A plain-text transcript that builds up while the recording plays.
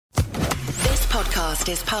podcast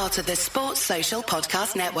is part of the Sports Social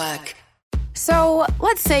Podcast Network. So,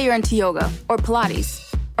 let's say you're into yoga or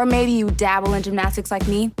Pilates, or maybe you dabble in gymnastics like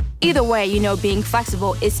me. Either way, you know being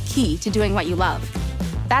flexible is key to doing what you love.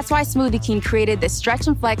 That's why Smoothie King created this Stretch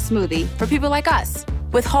and Flex smoothie for people like us,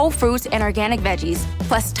 with whole fruits and organic veggies,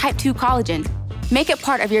 plus type 2 collagen. Make it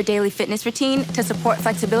part of your daily fitness routine to support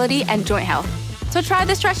flexibility and joint health. So try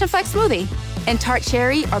the Stretch and Flex smoothie in tart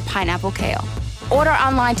cherry or pineapple kale. Order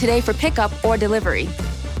online today for pickup or delivery.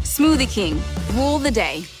 Smoothie King, rule the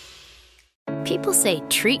day. People say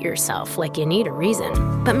treat yourself like you need a reason,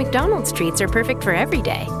 but McDonald's treats are perfect for every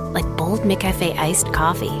day. Like bold McCafe iced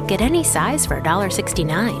coffee. Get any size for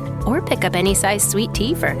 $1.69. Or pick up any size sweet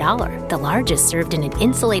tea for $1. The largest served in an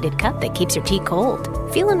insulated cup that keeps your tea cold.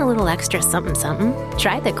 Feeling a little extra something something?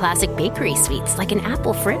 Try the classic bakery sweets like an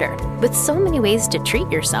apple fritter. With so many ways to treat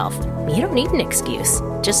yourself, you don't need an excuse.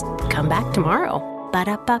 Just come back tomorrow.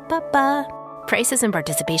 Ba-da-ba-ba-ba. Prices and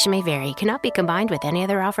participation may vary. Cannot be combined with any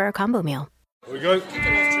other offer or combo meal. We good?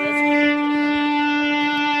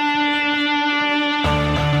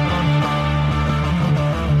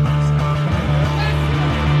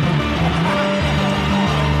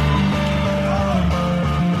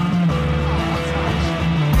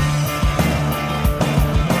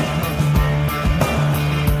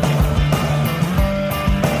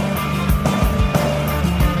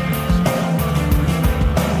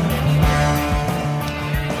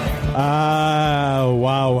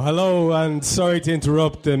 Wow. Hello, and sorry to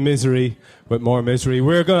interrupt the misery with more misery.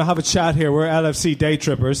 We're going to have a chat here. We're LFC Day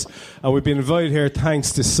Trippers, and we've been invited here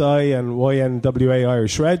thanks to Cy and YNWA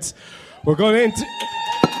Irish Reds. We're going to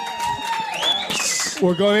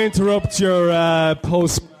interrupt your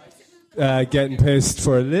post getting pissed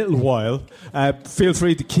for a little while. Feel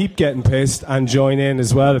free to keep getting pissed and join in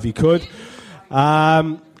as well if you could.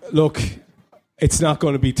 Look, it's not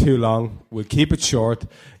going to be too long. We'll keep it short.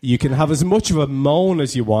 You can have as much of a moan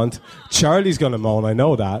as you want. Charlie's going to moan, I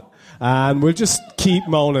know that. And we'll just keep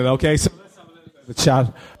moaning, okay? So let's have a little bit of a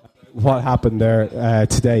chat what happened there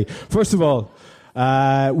today. First of all,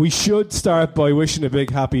 we should start by wishing a big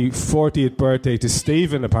happy 40th birthday to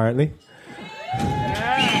Stephen, apparently.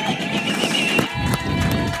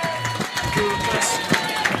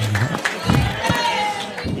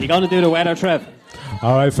 You going to do the weather, Trev?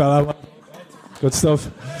 All right, fella. Good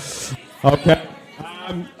stuff. Okay.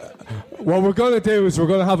 What we're going to do is we're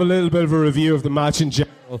going to have a little bit of a review of the match in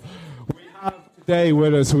general. We have today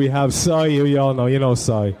with us, we have Cy, who you all know. You know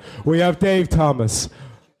Cy. We have Dave Thomas.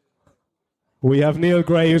 We have Neil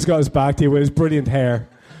Gray, who's got his back to you with his brilliant hair.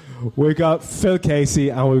 We've got Phil Casey,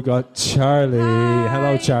 and we've got Charlie. Hi.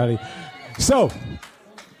 Hello, Charlie. So,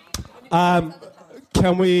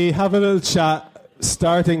 can we have a little chat,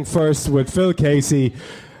 starting first with Phil Casey?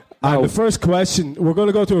 And the first question, we're going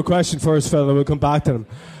to go to a question first, Phil, and we'll come back to them.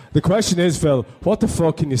 The question is, Phil, what the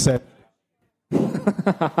fuck can you say?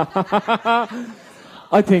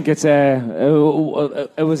 I think it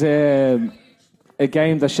was a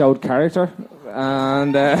game that showed character,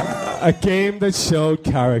 and a game that showed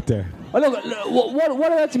character. Look,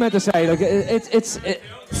 what are you meant to say? Like it's.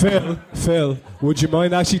 Phil, would you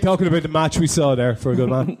mind actually talking about the match we saw there for a good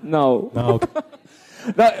man? No. Okay.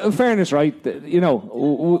 In fairness, right? You know,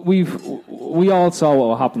 we all saw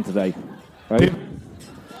what happened today, right?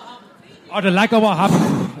 Or the lack of what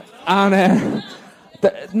happened. And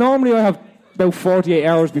normally I have about 48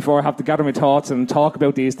 hours before I have to gather my thoughts and talk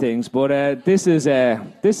about these things. But this is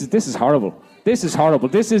horrible. This is horrible.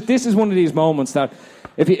 This is one of these moments that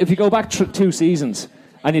if you go back 2 seasons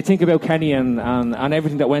and you think about Kenny and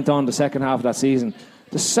everything that went on the second half of that season,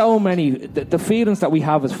 there's so many the feelings that we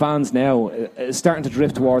have as fans now is starting to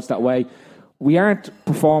drift towards that way. We aren't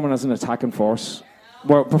performing as an attacking force.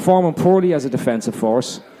 We're performing poorly as a defensive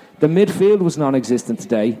force. The midfield was non-existent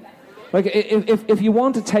today. Like, if you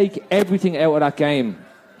want to take everything out of that game,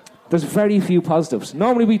 there's very few positives.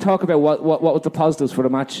 Normally we talk about what was the positives for the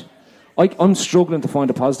match. I'm struggling to find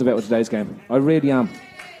a positive out of today's game. I really am.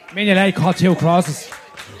 Mignolet caught 2 crosses.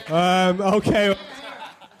 Okay.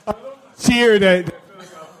 Cheer that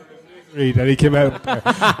he came out there.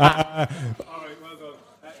 All right, well done.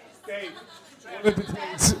 Dave, one of the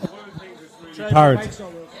things that's really hard.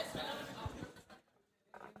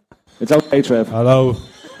 It's okay, Trev. Hello.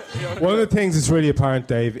 One of the things that's really apparent,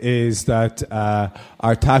 Dave, is that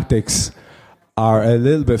our tactics are a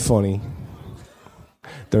little bit funny.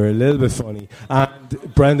 They're a little bit funny.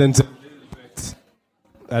 And Brendan's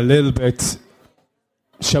a little bit,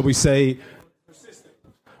 shall we say, persistent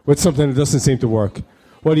with something that doesn't seem to work.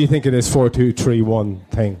 What do you think of this 4-2-3-1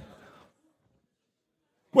 thing?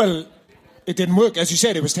 Well, it didn't work. As you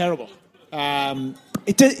said, it was terrible.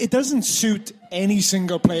 It doesn't suit any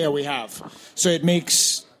single player we have. So it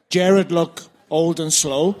makes Jared look old and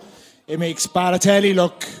slow. It makes Balotelli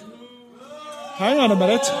look... Hang on a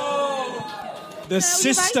minute. The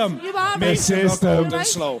system makes him look old and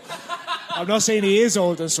slow. I'm not saying he is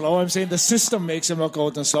old and slow. I'm saying the system makes him look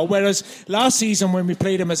old and slow. Whereas last season, when we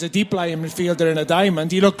played him as a deep lying midfielder in a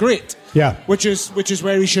diamond, he looked great. Yeah. Which is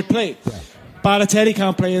where he should play. Yeah. Balotelli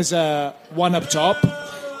can't play as a one up top.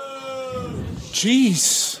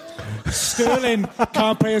 Jeez. Sterling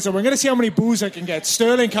can't play as a winger. Let's see how many boos I can get.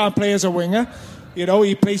 Sterling can't play as a winger. You know,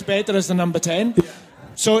 he plays better as the number 10. Yeah.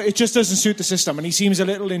 So it just doesn't suit the system, and he seems a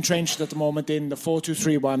little entrenched at the moment in the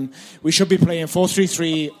 4-2-3-1. We should be playing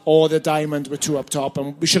 4-3-3 or the diamond with 2 up top,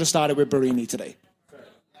 and we should have started with Barini today.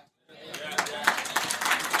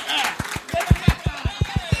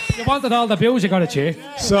 You wanted all the bills, you got to cheer.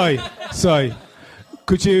 Sorry.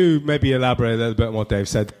 Could you maybe elaborate a little bit on what Dave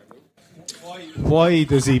said? Why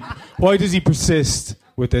does he persist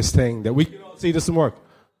with this thing that we can all see doesn't work?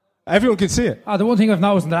 Everyone can see it. The one thing I've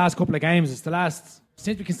noticed in the last couple of games is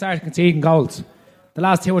since we can start conceding goals, the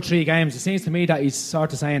last 2 or 3 games, it seems to me that he's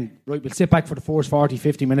sort of saying, right, we'll sit back for the first 40,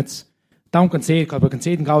 50 minutes. Don't concede, because we're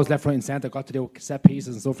conceding goals left, right and centre. Got to do set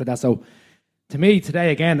pieces and stuff like that. So, to me, today,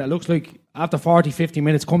 again, it looks like after 40, 50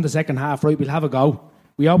 minutes, come the second half, right, we'll have a go.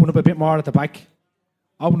 We open up a bit more at the back.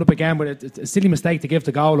 Open up again, but it's a silly mistake to give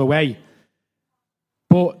the goal away.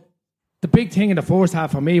 But the big thing in the first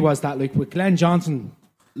half for me was that, like, with Glenn Johnson,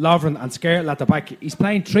 Lovren and Skrtel at the back, he's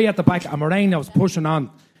playing 3 at the back, and Moreno was pushing on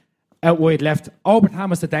out wide left. Oberham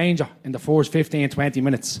was the danger in the first 15, 20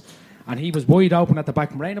 minutes, and he was wide open at the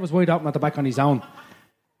back. Moreno was wide open at the back on his own.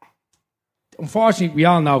 Unfortunately, we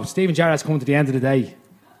all know Steven Gerrard's coming to the end of the day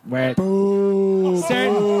where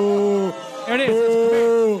certain, here it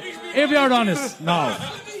is. If you're honest, no.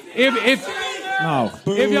 If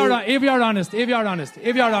you're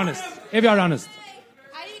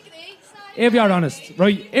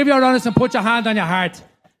honest and put your hand on your heart,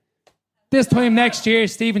 this time next year,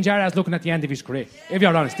 Steven Gerrard's looking at the end of his career. If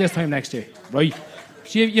you're honest, this time next year, right?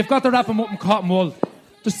 So you've got to wrap him up in cotton wool.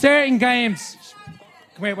 There's certain games.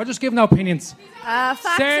 Come here, we're just giving our opinions.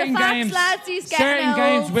 Certain games, lads, certain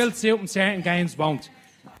games will suit and certain games won't.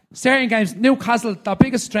 Certain games, Newcastle, the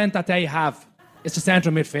biggest strength that they have is the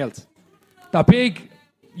central midfield. The big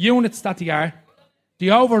units that they are,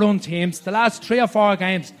 the overrun teams, the last 3 or 4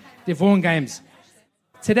 games, they've won games.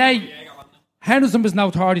 Today, Henderson was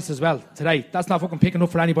notorious as well today. That's not fucking picking up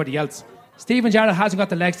for anybody else. Steven Gerrard hasn't got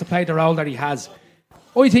the legs to play the role that he has.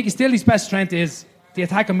 I think his best strength is the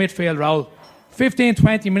attacking midfield role. 15,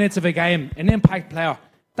 20 minutes of a game, an impact player.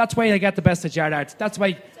 That's why they get the best of Gerrard. That's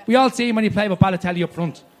why we all see him when he played with Balotelli up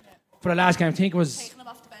front for the last game. I think it was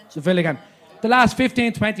the Villa game. The last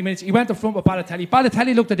 15, 20 minutes, he went up front with Balotelli.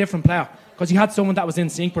 Balotelli looked a different player because he had someone that was in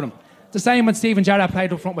sync with him. The same when Steven Gerrard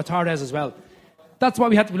played up front with Torres as well. That's what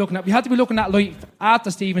we had to be looking at. We had to be looking at life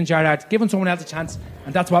after Steven Gerrard, giving someone else a chance,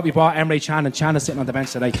 and that's what we bought Emre Can, and Can is sitting on the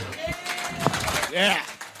bench today. Yeah.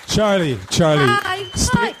 Charlie.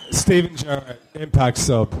 Hi. Steven Gerrard, impact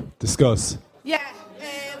sub. Discuss. Yeah.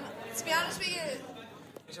 To be honest with you.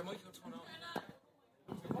 Is your microphone on?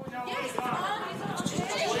 Yes, it's on.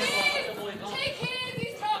 Take him.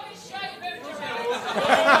 He's talking shit about you.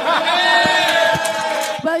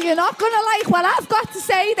 Well, you're not going to like what I've got to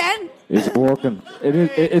say then. It's working.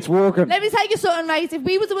 It's working. Let me tell you something, right? If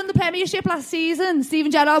we would have won the Premiership last season,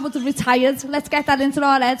 Steven Gerrard would have retired. Let's get that into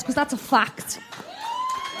our heads, because that's a fact.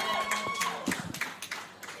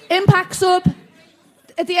 Impact sub.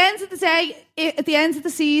 At the end of the day, at the end of the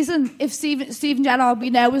season, if Steven Gerrard, we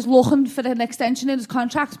know, is looking for an extension in his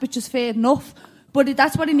contract, which is fair enough, but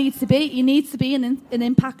that's what he needs to be. He needs to be an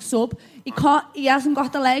impact sub. He hasn't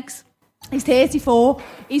got the legs. He's 34.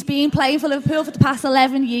 He's been playing for Liverpool for the past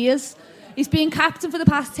 11 years. He's been captain for the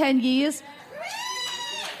past 10 years.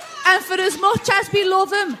 And for as much as we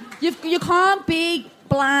love him, you can't be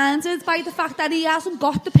blinded by the fact that he hasn't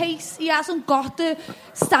got the pace, he hasn't got the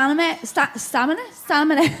stamina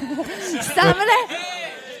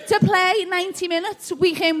to play 90 minutes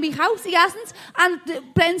week in, week out. He hasn't. And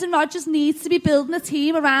Brendan Rodgers needs to be building a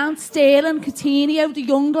team around Sterling, Coutinho, the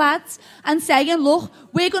young lads, and saying, look,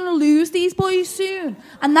 we're going to lose these boys soon.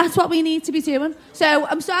 And that's what we need to be doing. So,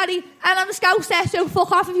 I'm sorry, and I'm a Scouser, so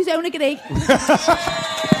fuck off if you don't agree.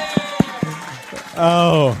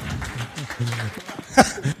 Oh.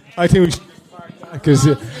 I think we should... Because...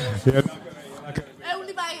 Only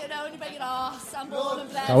by your arse. I'm born and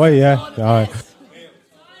blessed. Oh, wait, yeah. All right.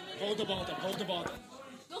 Hold the bottom.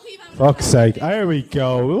 Fuck's sake. There we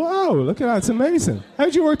go. Wow, look at that. It's amazing.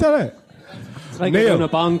 How'd you work that out? It's like Neil. A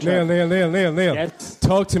bong trip. Neil. Yes.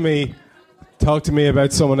 Talk to me Talk to me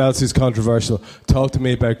about someone else who's controversial. Talk to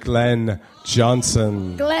me about Glenn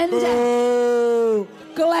Johnson. Glenda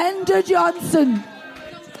Johnson.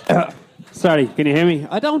 Sorry, can you hear me?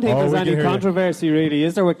 I don't think there's we any can hear controversy, really,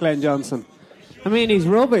 is there, with Glenn Johnson? I mean, he's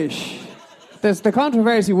rubbish. The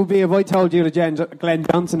controversy would be if I told you that Glenn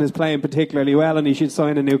Johnson is playing particularly well and he should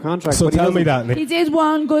sign a new contract. So but tell me that, He Nick. did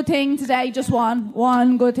one good thing today, just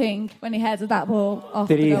one good thing when he headed that ball off.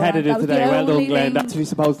 Did he the goal. headed That it was today? the Well done, only Glenn. thing. That's what he's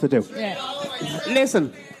supposed to do. Yeah.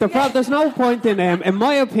 Listen, there's no point in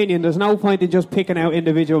my opinion, there's no point in just picking out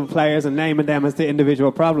individual players and naming them as the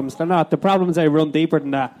individual problems. They're not. The problems, they run deeper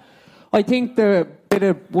than that. I think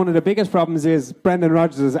one of the biggest problems is Brendan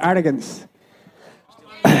Rodgers' arrogance.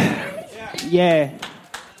 Yeah.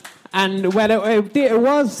 And, well, it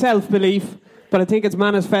was self-belief, but I think it's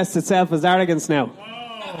manifests itself as arrogance now.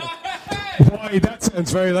 Boy, that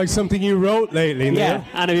sounds very like something you wrote lately, Neil. Yeah,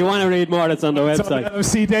 and if you want to read more, that's on the It's website. on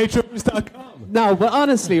LFCDaytrippers.com. No, but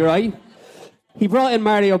honestly, right? He brought in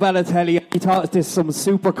Mario Balotelli. He thought this some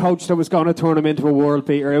super coach that was going to turn him into a world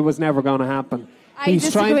beater. It was never going to happen. I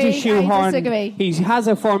trying to disagree. shoehorn. He has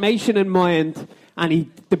a formation in mind,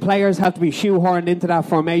 and the players have to be shoehorned into that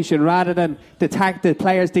formation rather than the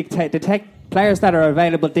players dictate the players that are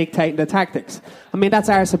available dictating the tactics. I mean, that's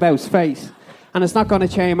arse about space, and it's not going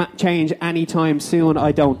to change anytime soon.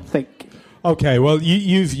 I don't think. Okay, well,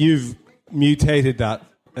 you've mutated that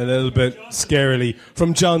a little bit scarily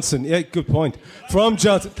from Johnson. Yeah, good point. From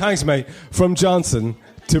Johnson, thanks, mate. From Johnson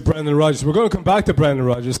to Brendan Rodgers. We're going to come back to Brendan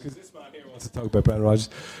Rodgers because this man here wants to talk about Brendan Rodgers.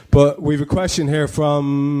 But we have a question here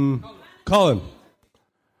from Colin.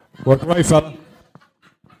 Work right, fella.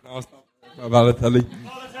 No, it's not Balotelli.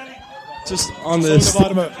 Just on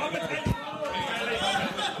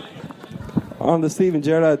the Steven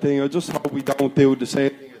Gerrard thing, I just hope we don't do the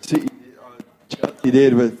same thing as Chelsea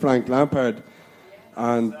did with Frank Lampard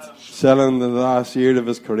and selling the last year of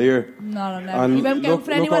his career. No. And He won't go look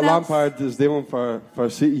for anyone what else. Lampard is doing for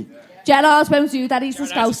City. Gerrard's won't do that. He's a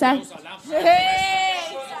scouser.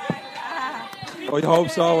 I hope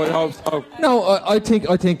so. No, I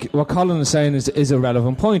think what Colin is saying is a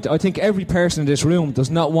relevant point. I think every person in this room does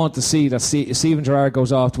not want to see that Steven Gerrard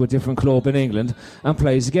goes off to a different club in England and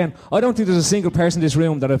plays again. I don't think there's a single person in this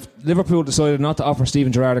room that if Liverpool decided not to offer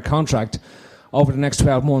Steven Gerrard a contract over the next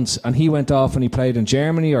 12 months and he went off and he played in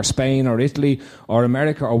Germany or Spain or Italy or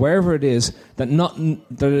America or wherever it is, that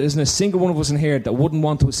there isn't a single one of us in here that wouldn't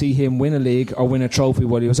want to see him win a league or win a trophy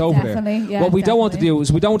while he was over Definitely, there. yeah, What we don't want to definitely. do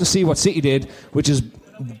is we don't want to see what City did, which is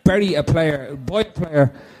bury a player, buy a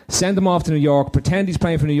player, send him off to New York, pretend he's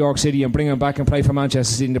playing for New York City and bring him back and play for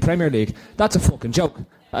Manchester City in the Premier League. That's a fucking joke.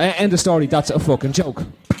 End of story, that's a fucking joke.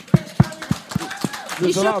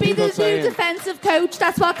 He should be the new defensive coach.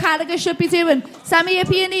 That's what Carragher should be doing. Sammy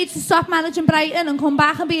Hyypiä needs to stop managing Brighton and come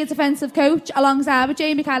back and be a defensive coach alongside with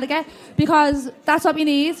Jamie Carragher, because that's what we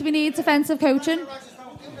need. We need defensive coaching.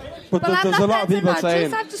 But Well, I'm there's not a lot of people Brendan Rodgers,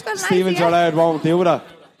 saying I've just got an Steven idea. Gerrard won't do that.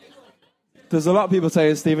 There's a lot of people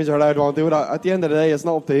saying Steven Gerrard won't do that. At the end of the day, it's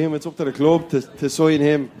not up to him. It's up to the club to sign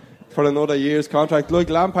him for another year's contract. Like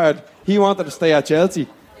Lampard, he wanted to stay at Chelsea.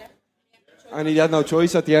 And he had no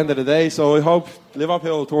choice at the end of the day. So I hope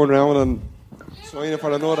Liverpool will turn around and sign him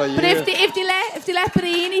for another year. But if they let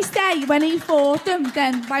Barini stay when he fought them,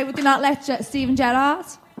 then why would they not let Steven Gerrard?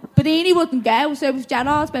 Barini wouldn't go, so if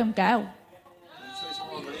Gerrard won't go.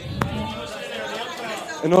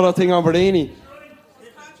 Another thing on Barini.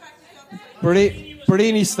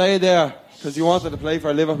 Barini stayed there because he wanted to play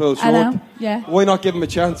for Liverpool. I know, yeah. Why not give him a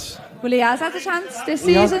chance? Well, he has had a chance this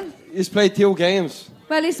season. He's played 2 games.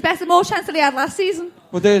 Well, he's more chance than he had last season.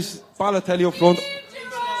 But there's Balotelli up front.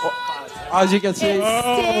 As you can see,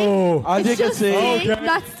 as you can see, Steve,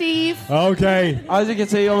 not Steve. Okay. As you can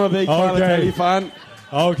see, I'm a big Balotelli fan.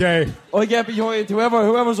 Okay. I get behind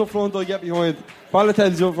whoever's up front. I get behind.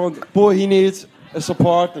 Balotelli's up front, but he needs a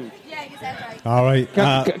supporting. Yeah, you said right. All right.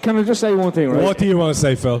 Can I just say one thing, right? What do you want to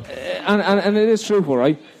say, Phil? And it is truthful,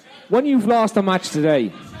 right? When you've lost a match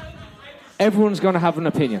today, everyone's going to have an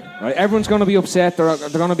opinion, right? Everyone's going to be upset.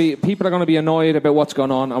 People are going to be annoyed about what's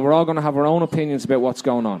going on, and we're all going to have our own opinions about what's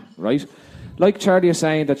going on, right? Like Charlie is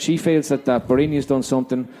saying that she feels that Barini has done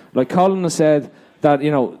something. Like Colin has said that,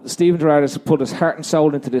 Steven Gerrard has put his heart and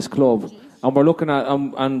soul into this club, and we're looking at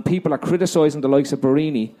and people are criticising the likes of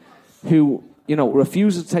Barini, who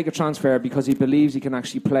refuses to take a transfer because he believes he can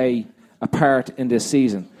actually play a part in this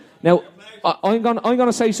season. Now, I'm going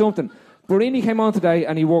to say something. Barini came on today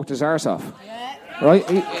and he worked his arse off. Right?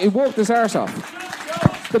 He worked his arse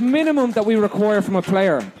off. The minimum that we require from a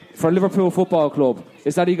player for a Liverpool Football Club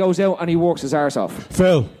is that he goes out and he works his arse off.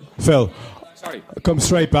 Phil, Sorry. come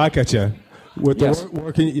straight back at you. With the Yes.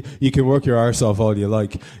 working, you can work your arse off all you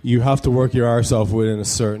like. You have to work your arse off within a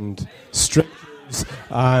certain strictures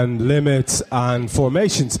and limits and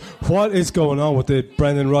formations. What is going on with the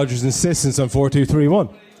Brendan Rodgers insistence on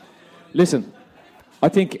 4-2-3-1? Listen, I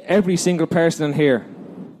think every single person in here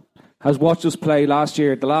has watched us play last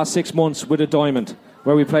year, the last 6 months with a diamond,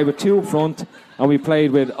 where we played with 2 up front and we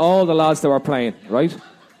played with all the lads that were playing, right?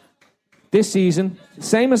 This season,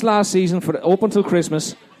 same as last season, up until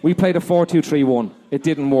Christmas, we played a 4-2-3-1. It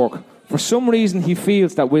didn't work. For some reason, he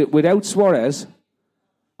feels that without Suarez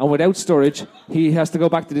and without Sturridge, he has to go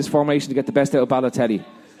back to this formation to get the best out of Balotelli.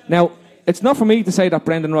 Now, it's not for me to say that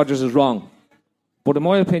Brendan Rodgers is wrong, but in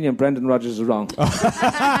my opinion, Brendan Rodgers is wrong.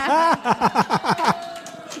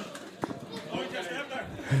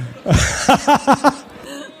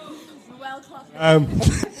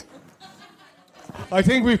 I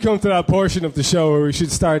think we've come to that portion of the show where we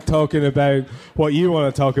should start talking about what you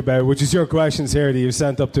want to talk about, which is your questions here that you've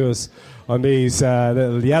sent up to us on these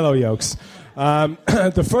little yellow yolks.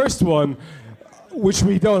 The first one, which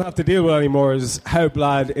we don't have to deal with anymore, is how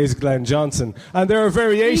bad is Glenn Johnson? And there are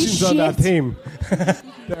variations on that theme.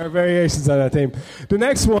 There are variations on that theme. The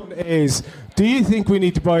next one is, do you think we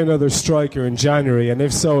need to buy another striker in January? And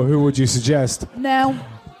if so, who would you suggest? No.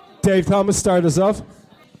 Dave Thomas, start us off.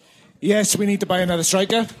 Yes, we need to buy another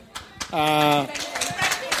striker.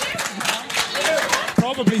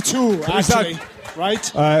 Probably 2, actually. Right?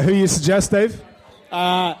 Who you suggest, Dave?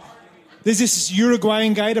 There's this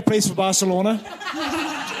Uruguayan guy that plays for Barcelona.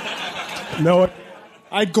 No.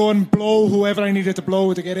 I'd go and blow whoever I needed to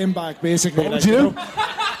blow to get him back, basically. What would you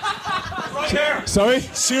do? Sorry?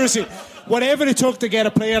 Seriously. Whatever it took to get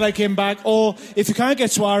a player like him back, or if you can't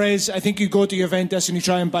get Suarez, I think you go to Juventus and you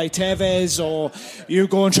try and buy Tevez, or you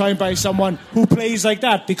go and try and buy someone who plays like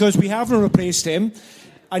that, because we haven't replaced him.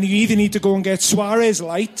 And you either need to go and get Suarez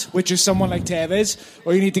light, which is someone like Tevez,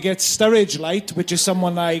 or you need to get Sturridge light, which is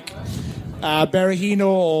someone like Berahino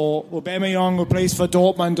or Aubameyang, who plays for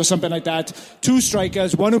Dortmund or something like that. 2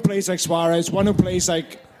 strikers, one who plays like Suarez, one who plays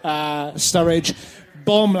like Sturridge,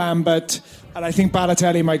 Bomb Lambert, and I think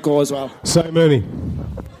Balotelli might go as well. Simon Mooney.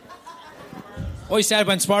 I said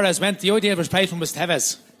when Suarez went, the idea was played from was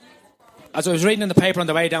Tevez. As I was reading in the paper on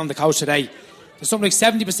the way down the coast today, there's something like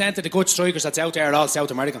 70% of the good strikers that's out there are all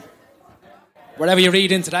South American. Whatever you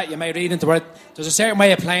read into that, you may read into it. There's a certain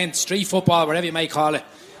way of playing street football, whatever you may call it.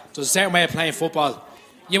 There's a certain way of playing football.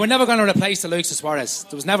 You were never going to replace the likes of Suarez.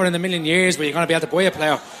 There was never in a million years where you're going to be able to buy a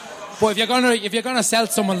player. But if you're going to sell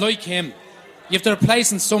someone like him, you have to replace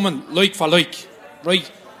someone like for like, right?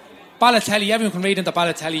 Balotelli, everyone can read into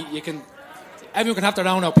Balotelli. Everyone can have their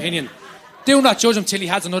own opinion. Do not judge him till he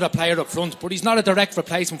has another player up front. But he's not a direct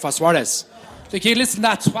replacement for Suarez. Like, you listen to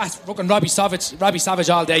that fucking Robbie Savage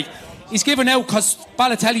all day. He's given out because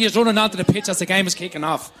Balotelli is running onto the pitch as the game is kicking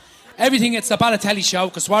off. Everything, it's the Balotelli show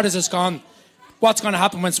because Suarez is gone. What's going to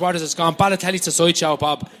happen when Suarez is gone? Balotelli's the sideshow,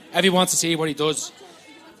 Bob. Everyone wants to see what he does.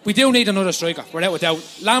 We do need another striker, without a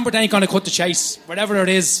doubt. Lambert ain't going to cut the chase, whatever it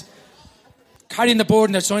is. Carrying the board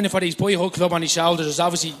and they're signing for these boyhood club on his shoulders,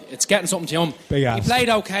 obviously it's getting something to him. He played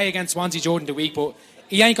okay against Swansea Jordan the week, but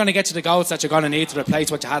he ain't going to get you the goals that you're going to need to replace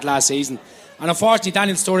what you had last season. And unfortunately,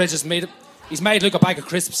 Daniel Sturridge he's made like a bag of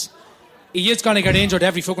crisps. He is going to get injured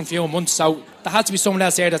every fucking few months, so there has to be someone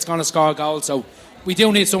else here that's going to score a goal. So we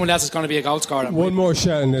do need someone else that's going to be a goal scorer. One more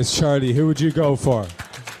shot in this, Charlie. Who would you go for?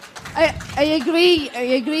 I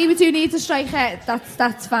agree with you need to strike it.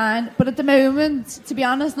 That's fine. But at the moment, to be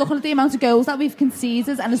honest, looking at the amount of goals that we've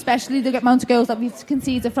conceded, and especially the amount of goals that we've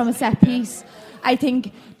conceded from a set piece, I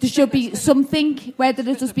think there should be something, whether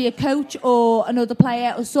it just be a coach or another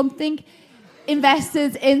player or something,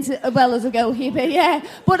 invested into, well, as a goalkeeper, yeah.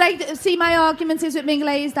 But I see my argument is with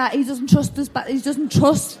Mignolet is that he doesn't trust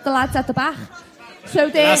the lads at the back. So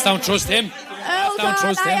they don't trust him. Hold on,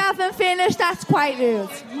 I haven't finished. That's quite rude.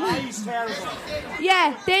 He's terrible.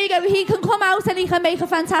 Yeah, there you go. He can come out and he can make a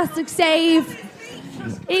fantastic save.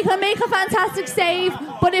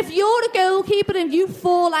 But if you're a goalkeeper and you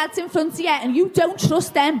 4 lads in front of you and you don't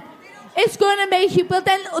trust them, it's going to make you... But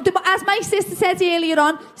then, as my sister said earlier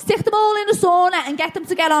on, stick them all in the sauna and get them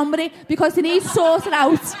to get on with it because they need to sort it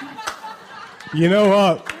out. You know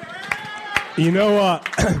what?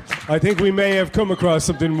 I think we may have come across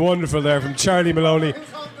something wonderful there from Charlie Maloney.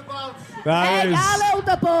 I'll hold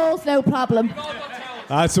the balls, no problem.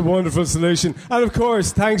 That's a wonderful solution. And of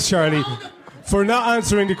course, thanks, Charlie, for not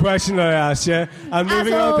answering the question that I asked you. And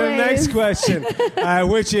moving on to the next question,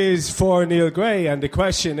 which is for Neil Gray. And the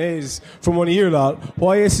question is, from one of you lot,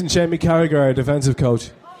 why isn't Jamie Carragher a defensive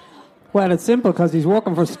coach? Well, it's simple, because he's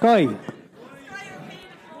working for Sky.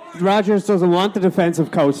 Rodgers doesn't want a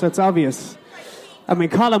defensive coach, that's obvious. I mean,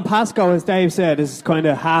 Colin Pascoe, as Dave said, is kind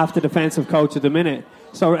of half the defensive coach at the minute.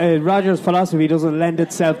 So Rodgers' philosophy doesn't lend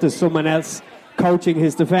itself to someone else coaching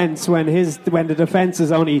his defence when the defence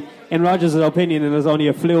is only, in Rodgers' opinion, and is only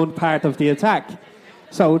a fluent part of the attack.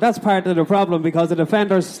 So that's part of the problem, because the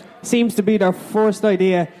defenders seems to be their first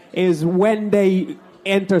idea is when they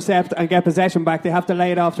intercept and get possession back, they have to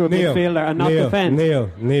lay it off to a midfielder and not defend.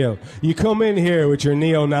 Neil, you come in here with your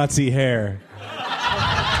neo-Nazi hair.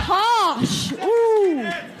 Harsh.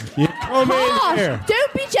 Ooh. You come in here.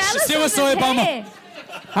 Don't be jealous. Suicide bomber.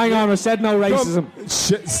 Hang on, I said no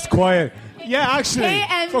racism. Quiet. Yeah, actually, Hey,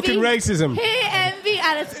 envy. fucking racism. Hey, envy,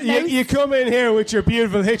 and it's You come in here with your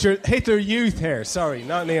beautiful Hitler Youth hair. Sorry,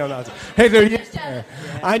 not neo-Nazi. Hitler Youth hair.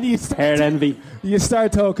 And Hair envy. you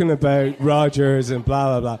start talking about Rodgers and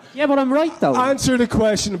blah, blah, blah. Yeah, but I'm right, though. Answer the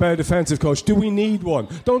question about a defensive coach. Do we need one?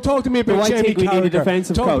 Don't talk to me about Do I Jamie think we need a Carragher.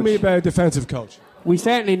 defensive Talk to coach? me about a defensive coach. We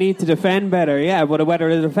certainly need to defend better, yeah, but whether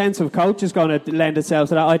a defensive coach is going to lend itself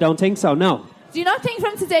to that, I don't think so, no. Do you not think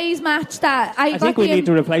from today's match that I think we need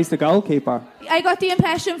to replace the goalkeeper. I got the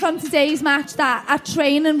impression from today's match that at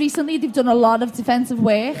training recently they've done a lot of defensive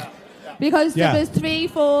work. Because there was 3,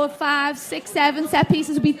 4, 5, 6, 7 set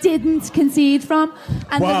pieces we didn't concede from,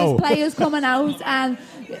 and there was players coming out and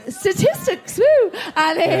statistics, woo!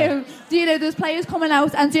 And there's players coming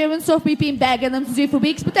out and doing stuff we've been begging them to do for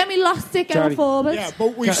weeks, but then we lost it going forward. Yeah,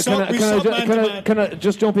 but Can I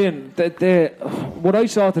just jump in? What I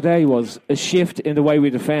saw today was a shift in the way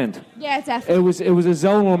we defend. Yeah, definitely. It was a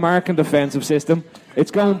zonal marking defensive system.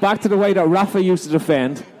 It's going back to the way that Rafa used to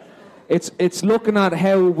defend. It's looking at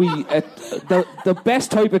how we the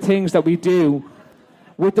best type of things that we do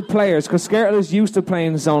with the players, because Skrtel is used to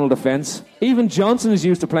playing zonal defence. Even Johnson is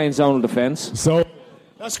used to playing zonal defence. So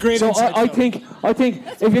that's great. So I think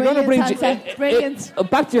if you're going to bring brilliant.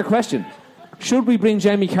 Back to your question, should we bring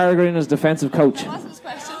Jamie Carragher in as defensive coach?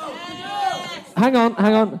 Hang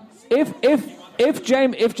on. If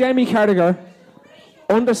Jamie Carragher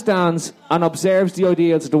understands and observes the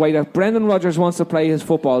ideals of the way that Brendan Rodgers wants to play his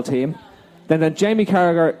football team, then Jamie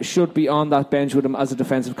Carragher should be on that bench with him as a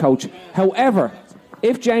defensive coach. However,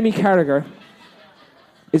 if Jamie Carragher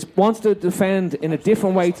wants to defend in a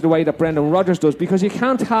different way to the way that Brendan Rodgers does, because you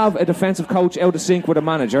can't have a defensive coach out of sync with a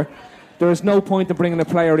manager, there is no point in bringing a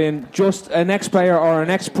player in, just an ex-player or an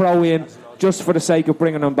ex-pro in, just for the sake of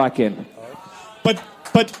bringing them back in. But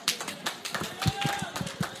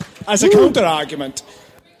as a counter-argument,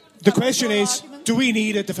 the question is, do we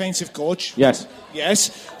need a defensive coach? Yes.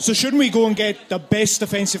 Yes. So shouldn't we go and get the best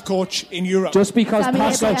defensive coach in Europe? Just because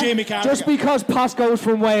Jamie Carragher. Just because Pascoe's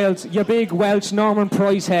from Wales, you big Welsh Norman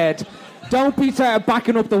Price head. Don't be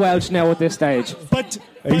backing up the Welsh now at this stage. But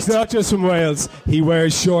he's not just from Wales. He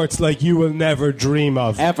wears shorts like you will never dream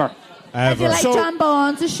of. Ever. I feel like John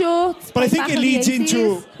Barnes' shorts. But I think back it in the leads 80s.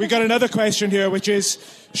 into... We got another question here, which is,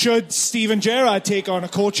 should Steven Gerrard take on a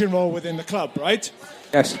coaching role within the club, right?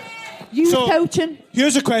 Yes. Youth coaching.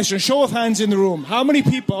 Here's a question. Show of hands in the room. How many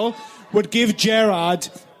people would give Gerrard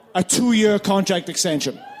a 2-year contract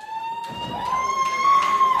extension?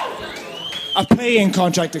 A playing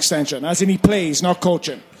contract extension, as in he plays, not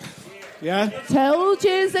coaching. Yeah? Told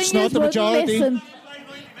you, It's not the majority. listen.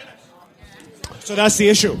 So that's the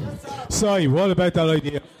issue. Sorry, what about that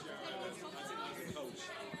idea?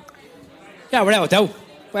 Yeah, without a doubt.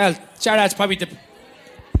 Well, Gerrard's probably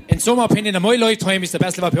in some opinion, in my lifetime, he's the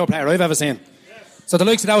best Liverpool player I've ever seen. So the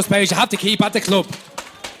likes of those players you have to keep at the club.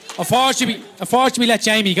 Unfortunately, let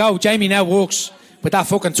Jamie go. Jamie now works with that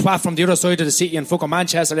fucking twat from the other side of the city in fucking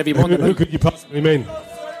Manchester every Monday night. Who could you possibly mean?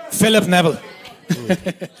 Philip Neville.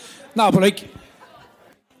 No, but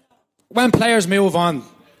when players move on,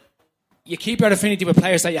 you keep your affinity with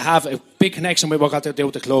players that you have a big connection with what got to do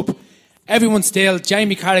with the club.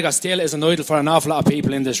 Jamie Carragher still is an idol for an awful lot of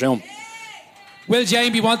people in this room. Will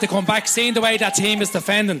Jamie want to come back, seeing the way that team is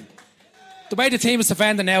defending? The way the team is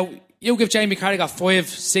defending now, you give Jamie Carragher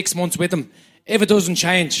 5-6 months with him. If it doesn't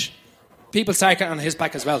change, people start getting on his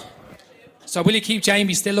back as well. So will you keep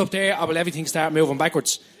Jamie still up there, or will everything start moving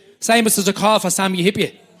backwards? Same as there's a call for Sammy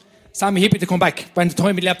Hyypiä to come back when the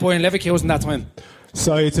time he left Bayern Leverkusen that time.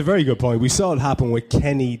 So it's a very good point. We saw it happen with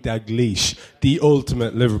Kenny Dalglish, the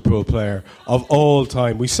ultimate Liverpool player of all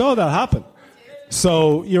time. We saw that happen.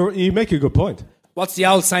 So you make a good point. What's the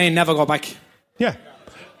old saying, never go back? Yeah.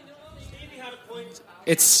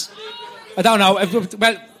 It's, I don't know.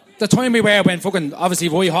 Well, the time we were when fucking, obviously,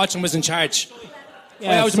 Roy Hodgson was in charge.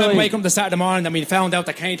 I always remember waking up the Saturday morning and we found out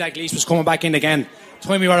that Kenny Dalglish was coming back in again. The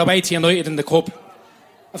time we were away to United in the Cup.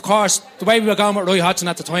 Of course, the way we were going with Roy Hodgson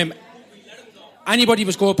at the time, anybody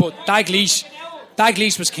was good, but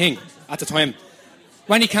Dalglish was king at the time.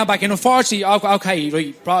 when he came back in, unfortunately, okay,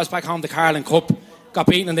 right, brought us back home the Carling Cup, got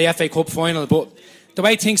beaten in the FA Cup final, but the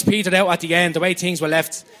way things petered out at the end, the way things were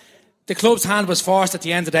left, the club's hand was forced at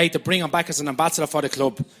the end of the day to bring him back as an ambassador for the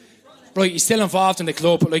club. Right, he's still involved in the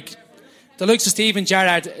club, but like the likes of Steven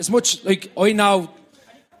Gerrard, as much like I know,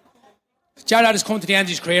 Gerrard has come to the end of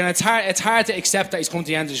his career, and it's hard to accept that he's come to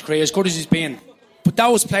the end of his career, as good as he's been. But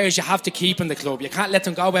those players you have to keep in the club. You can't let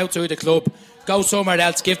them go outside the club, go somewhere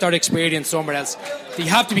else, give their experience somewhere else. They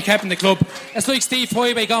have to be kept in the club. It's like Steve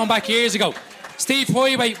Highway going back years ago. Steve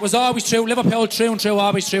Highway was always true, Liverpool through and through,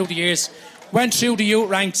 always through the years. Went through the youth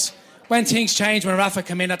ranks. When things changed, when Rafa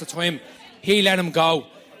came in at the time, he let him go.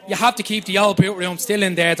 You have to keep the old boot room still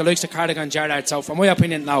in there, the likes of Cardigan and Gerrard. So, from my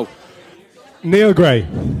opinion, no. Neil Gray.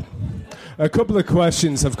 A couple of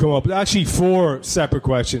questions have come up. Actually, 4 separate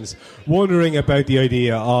questions. Wondering about the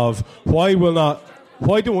idea of why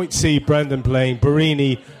don't we see Brendan playing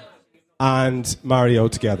Borini and Mario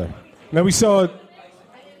together? Now, we saw it,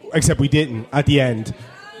 except we didn't at the end.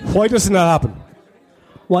 Why doesn't that happen?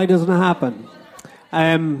 Why doesn't it happen?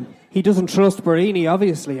 He doesn't trust Borini,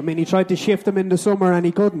 obviously. I mean, he tried to shift him in the summer and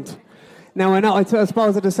he couldn't. Now, I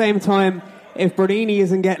suppose at the same time, if Borini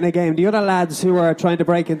isn't getting a game, the other lads who are trying to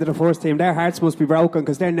break into the first team, their hearts must be broken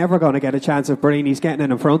because they're never going to get a chance if Borini's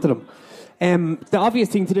getting in front of them. The obvious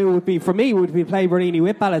thing to do would be play Borini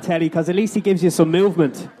with Balotelli, because at least he gives you some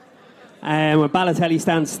movement. When Balotelli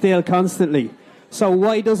stands still constantly. So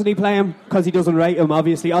why doesn't he play him? Because he doesn't rate him,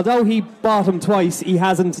 obviously. Although he bought him twice, he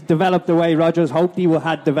hasn't developed the way Rodgers hoped he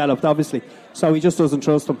had developed, obviously. So he just doesn't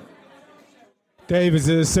trust him. Dave, is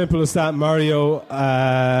it as simple as that? Mario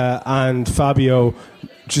and Fabio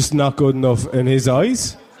just not good enough in his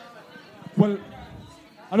eyes? Well,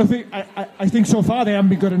 I think so far they haven't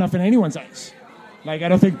been good enough in anyone's eyes. Like, I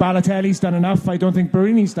don't think Balotelli's done enough. I don't think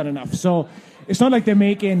Borini's done enough. So it's not like they're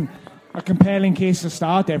making a compelling case to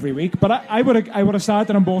start every week. But I would have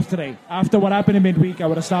started them both today. After what happened in midweek, I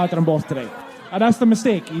would have started them both today. And that's the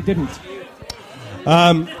mistake. He didn't.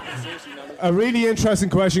 A really interesting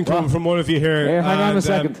question coming from one of you here. Hey, hang on a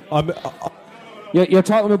second. You're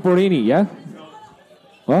talking about Borini, yeah?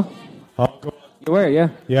 What? You were, yeah?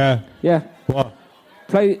 Yeah. Yeah. What?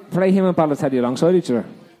 Play him and Balotelli alongside each other.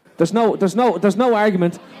 There's no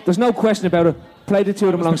argument. There's no question about it. Play the two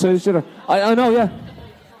of them alongside each other. I know, yeah.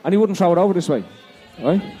 And he wouldn't throw it over this way,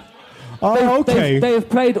 right? Okay. They have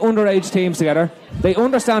played underage teams together. They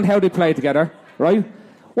understand how they play together, right?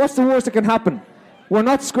 What's the worst that can happen? We're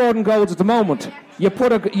not scoring goals at the moment. You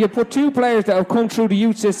put 2 players that have come through the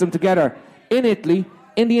youth system together in Italy,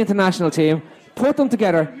 in the international team, put them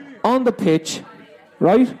together on the pitch,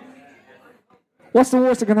 right? What's the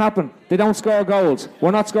worst that can happen? They don't score goals.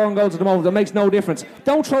 We're not scoring goals at the moment. That makes no difference.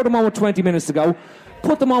 Don't throw them on with 20 minutes to go.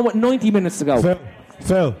 Put them on with 90 minutes to go.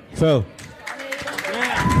 Phil.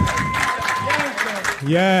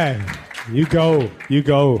 Yeah, you go.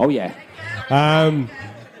 Oh, yeah.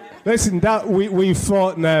 Listen, that we've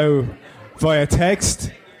fought now via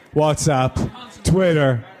text, WhatsApp,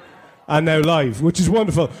 Twitter, and now live, which is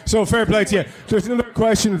wonderful. So fair play to you. There's another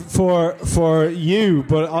question for you,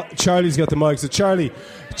 but Charlie's got the mic. So Charlie,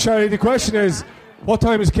 the question is, what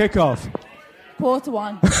time is kickoff?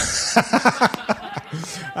 1:45.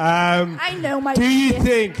 I know my. Do you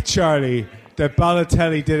think, Charlie, that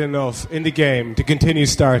Balotelli did enough in the game to continue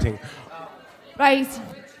starting? Right.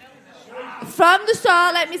 From the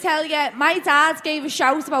start, let me tell you, my dad gave a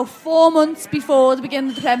shout about 4 months before the beginning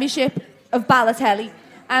of the Premiership of Balotelli.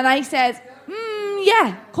 And I said,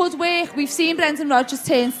 yeah, could work. We've seen Brendan Rodgers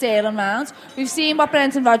turn Sterling round. We've seen what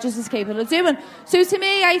Brendan Rodgers is capable of doing. So to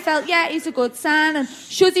me, I felt, yeah, he's a good sign. And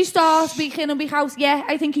should he start week in and week out? Yeah,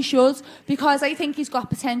 I think he should. Because I think he's got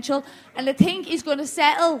potential. And I think he's going to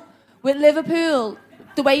settle with Liverpool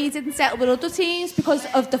the way he didn't settle with other teams, because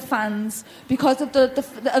of the fans, because of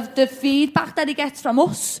the feedback that he gets from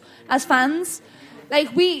us as fans.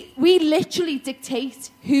 Like, we literally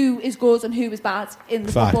dictate who is good and who is bad in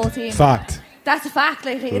the football team. Fact. That's a fact,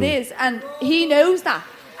 like, it is. And he knows that.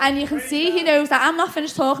 And you can see he knows that. I'm not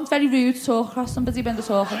finished talking. It's very rude to talk across somebody when they're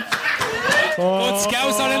talking. But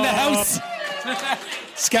Scouts are in the house.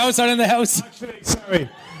 Scouts are in the house. Sorry.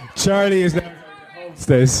 Charlie is now...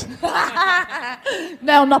 this.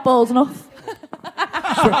 No, I'm not bold enough.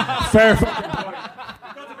 Fair fucking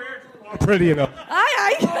point. Pretty enough.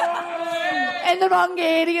 Aye. In the wrong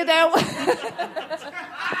area though.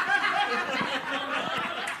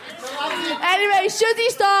 Anyway, should he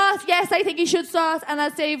start? Yes, I think he should start. And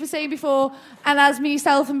as Dave was saying before, and as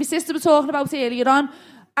myself and my sister were talking about earlier on,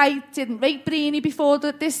 I didn't rate Borini before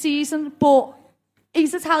this season, but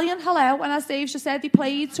he's Italian, hello, and as Dave just said, they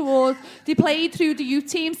played through the youth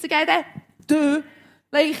teams together.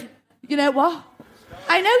 Like, you know what?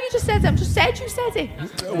 I know you just said it. I've just said you said it.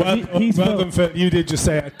 Welcome, Phil. You did just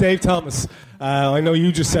say it. Dave Thomas. I know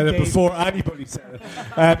you just said it before anybody said it.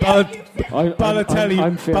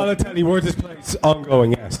 Balotelli, worth his place,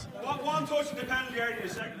 ongoing, yes. One touch in the penalty area in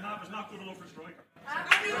the second half is not good enough for a striker.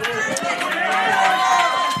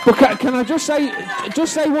 But can I just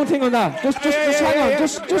say one thing on that? Just hang on.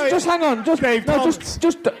 Just hang on. Just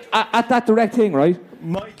at that direct thing, right?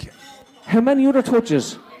 Mike. How many other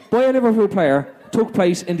touches by a Liverpool player took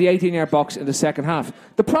place in the 18-yard box in the second half?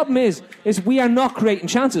 The problem is we are not creating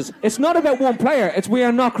chances. It's not about one player. It's we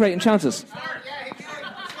are not creating chances.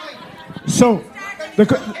 So,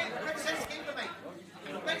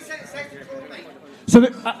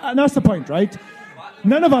 and that's the point, right?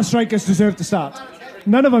 None of our strikers deserve to start.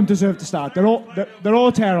 None of them deserve to start. They're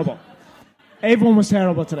all terrible. Everyone was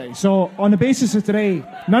terrible today. So on the basis of today,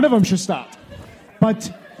 none of them should start.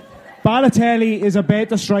 But Balotelli is a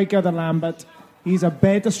better striker than Lambert. He's a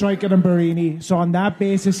better striker than Barini. So on that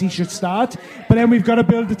basis, he should start. But then we've got to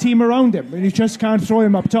build a team around him. And you just can't throw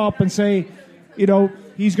him up top and say, you know,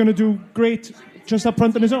 he's going to do great just up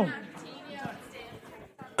front on his own.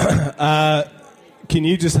 Can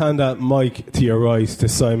you just hand that mic to your right to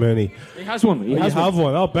Simoni? He has one. You have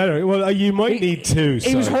one. Oh, better. Well, you might need two.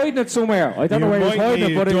 He was hiding it somewhere. I don't know where he was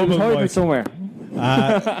hiding it, but he was hiding it somewhere.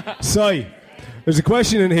 Si, there's a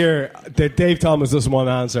question in here that Dave Thomas doesn't want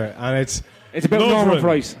to answer, and it's about Norman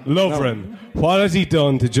Price. Lovren. What has he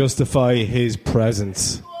done to justify his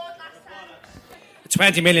presence?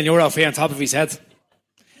 €20 million fee on top of his head.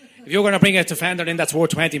 If you're going to bring a defender in that's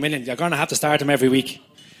worth 20 million, you're going to have to start him every week.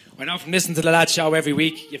 I know from listening to the lads show every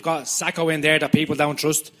week, you've got Sacco in there that people don't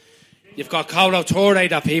trust. You've got Kolo Toure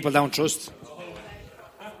that people don't trust.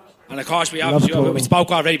 And of course, we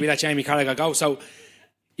spoke already, we let Jamie Carragher go. So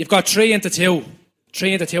you've got 3 into 2.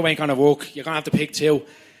 3 into 2 ain't going to work. You're going to have to pick 2.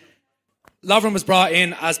 Lovren was brought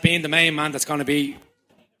in as being the main man that's going to be...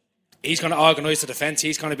 He's going to organise the defence.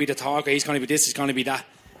 He's going to be the target. He's going to be this. He's going to be that.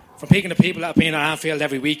 From picking the people that are being at Anfield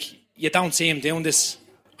every week, you don't see him doing this.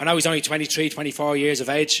 I know he's only 23, 24 years of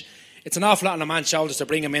age. It's an awful lot on a man's shoulders to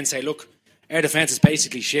bring him in and say, look, our defence is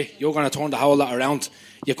basically shit. You're going to turn the whole lot around.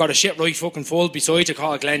 You've got a shit right fucking full beside you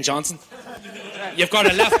called Glenn Johnson. You've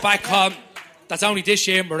got a left back called, that's only this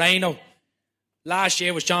year, Moreno. Last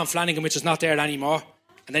year was John Flanagan, which is not there anymore.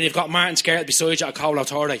 And then you've got Martin Skerritt beside you at Kolo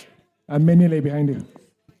Toure. And Mignolet behind you.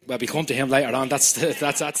 Well, we come to him later on. That's the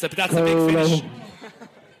big finish.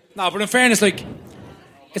 No, but in fairness, like,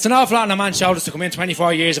 it's an awful lot on a man's shoulders to come in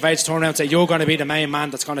 24 years of age, turn around and say, you're going to be the main man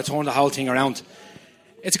that's going to turn the whole thing around.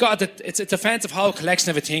 It's a defensive whole collection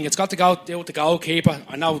of a thing. It's got to go deal with the goalkeeper.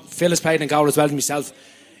 I know Phil has played in goal as well as myself.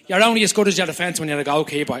 You're only as good as your defence when you're a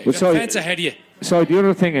goalkeeper. If your defence ahead of you. So the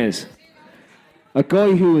other thing is, a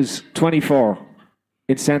guy who is 24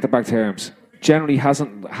 in centre-back terms generally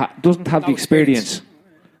doesn't have the experience.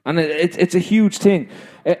 And it's a huge thing.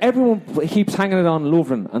 Everyone keeps hanging it on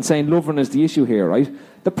Lovren and saying Lovren is the issue here, right?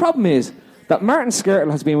 The problem is that Martin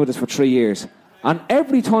Skrtel has been with us for 3 years. And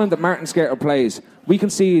every time that Martin Skrtel plays, we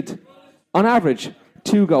concede, on average,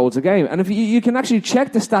 2 goals a game. And if you can actually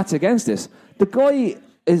check the stats against this, the guy,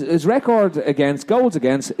 his record against, goals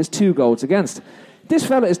against, is 2 goals against. This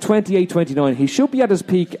fella is 28, 29. He should be at his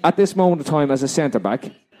peak at this moment of time as a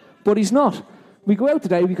centre-back, but he's not. We go out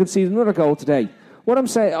today, we concede another goal today. What I'm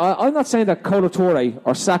saying, I'm not saying that Kolo Toure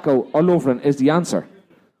or Sacco or Lovren is the answer.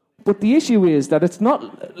 But the issue is that it's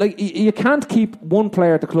not, like, you can't keep one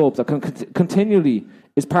player at the club that continually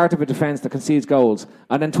is part of a defence that concedes goals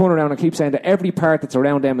and then turn around and keep saying that every part that's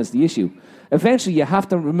around them is the issue. Eventually you have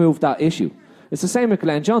to remove that issue. It's the same with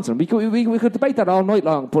Glenn Johnson. We could debate that all night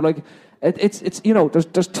long, but like it's you know,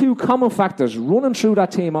 there's 2 common factors running through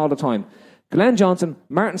that team all the time. Glenn Johnson,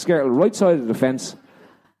 Martin Skrtel, right side of the defence,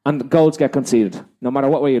 and goals get conceded, no matter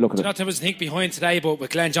what way you look at it. There was a think behind today, but with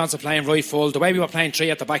Glenn Johnson playing right full, the way we were playing 3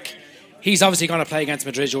 at the back, he's obviously going to play against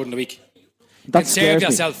Madrid during the week. That scares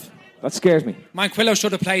me. That scares me. Manquillo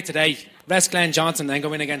should have played today. Rest Glenn Johnson, then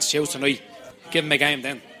go in against Chius tonight. Give him a game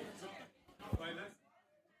then.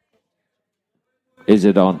 Is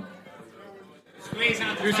it on?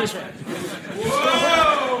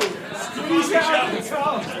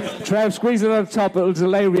 Trev, squeeze it on the top. It'll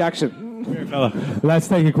delay reaction. Here, fella. Let's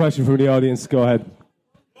take a question from the audience. Go ahead.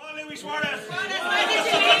 Luis Suarez.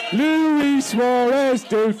 Luis Suarez.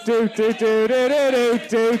 Luis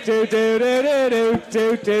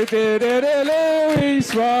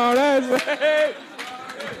Suarez.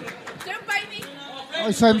 Don't bite me.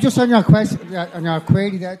 Oh, so I'm just on your question, on your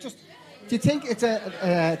query there. Just, do you think it's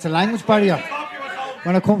a language barrier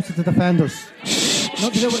when it comes to the defenders?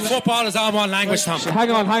 Football is all one language, Tom.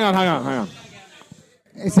 Hang on.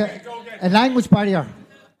 it's a language barrier,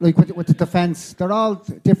 like with the defence. They're all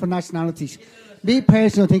different nationalities. Me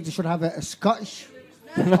personally, I think they should have a Scottish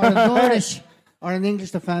or an Irish or an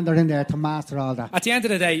English defender in there to master all that. At the end of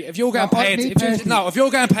the day, if you're getting paid, if you're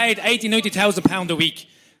getting paid 80, 90,000 £90,000 a week,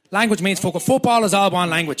 language means fucking football is all one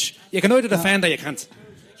language. You can either defend or you can't.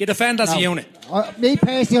 You defend as a unit. Me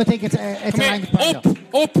personally, I think it's a language barrier.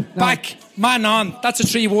 Up, back, man on. That's the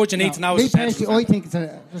 3 words you need to know. Me personally, I think it's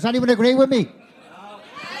does anyone agree with me?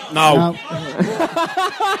 No.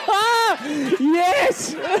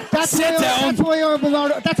 Yes! That's why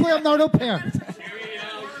I'm not up here.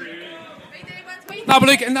 No, but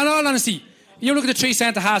look, in all honesty, you look at the 3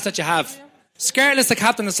 centre-halves that you have. Skrtel is the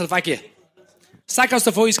captain of Slovakia. Sakos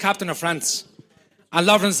the vice captain of France. And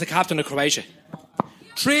Lovren is the captain of Croatia.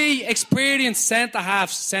 3 experienced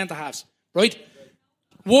centre-halves, right?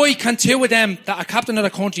 Why can 2 of them that are captain of the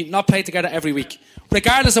country not play together every week?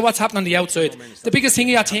 Regardless of what's happening on the outside. The biggest thing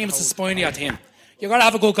of your team is the spine of your team. You've got to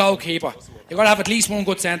have a good goalkeeper. You've got to have at least one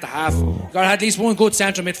good centre-half. You've got to have at least one good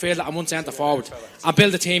central midfielder and one centre-forward. And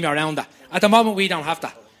build a team around that. At the moment, we don't have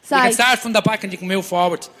that. You can start from the back and you can move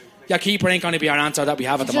forward. Your keeper ain't going to be our answer that we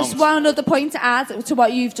have at the moment. Just one other point to add to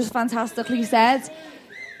what you've just fantastically said.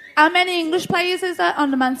 How many English players is there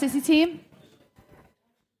on the Man City team?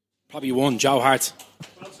 Probably one, Joe Hart.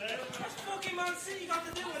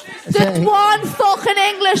 Just one fucking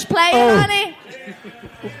English player, Manny.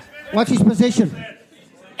 What's his position?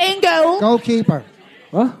 In goal. Goalkeeper.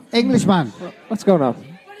 What? Englishman. What's going on?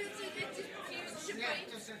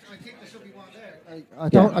 I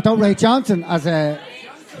don't rate Johnson as a...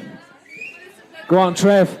 Go on,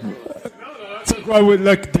 Trev. Well,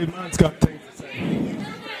 look, the man's got things to say.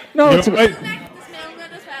 No, it's right.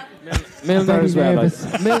 Milner as well.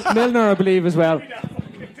 Milner, I believe, as well.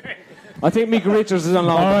 I think Mika Richards is on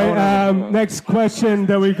loan. All right, next question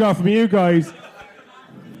that we've got from you guys.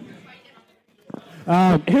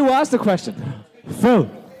 Who asked the question? Phil.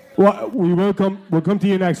 We'll come to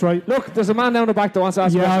you next, right? Look, there's a man down the back that wants to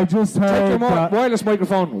ask a question. I just heard Take your that. wireless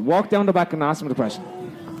microphone, walk down the back and ask him the question.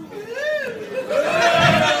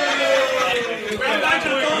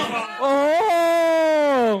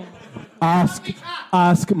 Oh!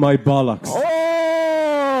 Ask my bollocks.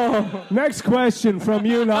 Oh! Next question from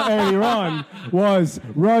you lot earlier on was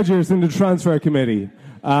Rodgers in the transfer committee.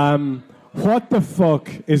 What the fuck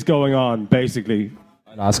is going on, basically?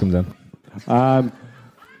 I'll ask him then.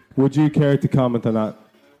 Would you care to comment on that?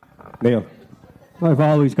 Neil? I've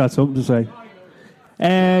always got something to say.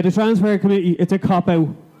 The transfer committee, it's a cop-out.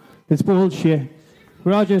 It's bullshit.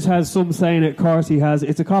 Rodgers has some saying it, of course he has.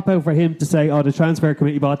 It's a cop-out for him to say, oh, the transfer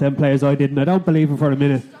committee bought them players, I didn't. I don't believe him for a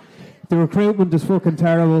minute. The recruitment is fucking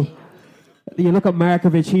terrible. You look at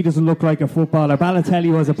Markovic, he doesn't look like a footballer.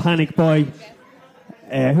 Balotelli was a panic boy.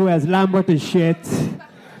 Who has Lambert is shit.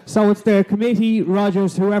 So it's the committee,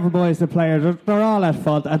 Rodgers, whoever buys the player, they're all at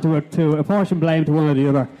fault, and to apportion blame to one or the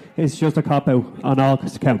other, it's just a cop-out on all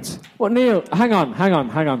counts. Well, Neil, hang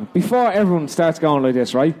on. Before everyone starts going like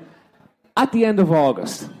this, right? At the end of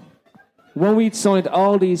August, when we'd signed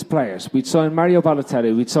all these players, we'd signed Mario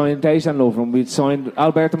Balotelli, we'd signed Dejan Lovren, we'd signed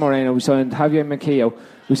Alberto Moreno, we signed Javier Maquillo,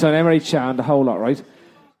 we signed Emre Can, the whole lot, right?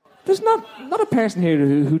 There's not a person here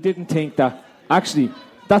who didn't think that, actually,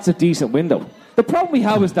 that's a decent window. The problem we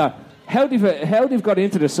have is that how they've got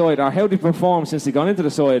into the side, or how they've performed since they got into the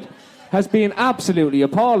side, has been absolutely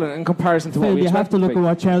appalling in comparison to what we expected. You have to look at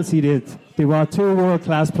what Chelsea did. They bought 2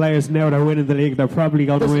 world-class players, now they're winning the league. They're probably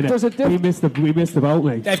going to win it. We missed the boat,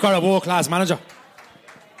 mate. They've got a world-class manager.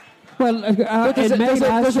 Well, there's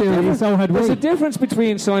a difference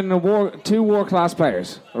between signing 2 world-class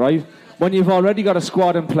players, right, when you've already got a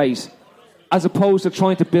squad in place, as opposed to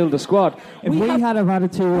trying to build a squad. If we had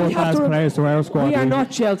added 2 world-class players to our squad... We are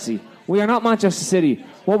not Chelsea. We are not Manchester City.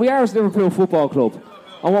 What we are is Liverpool Football Club.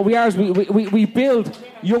 And what we are is we build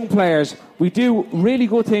young players. We do really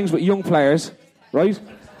good things with young players, right?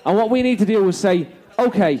 And what we need to do is say,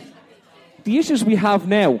 okay, the issues we have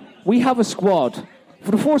now, we have a squad.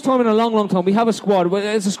 For the first time in a long, long time, we have a squad.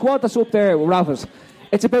 It's a squad that's up there with Rafa's.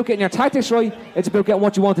 It's about getting your tactics right. It's about getting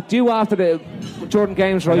what you want to do after the Jordan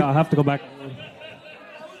games right. I have to go back.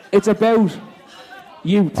 It's about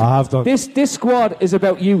youth. I have done. This squad is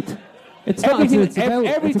about youth. It's not. It's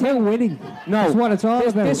about winning. No, that's what it's all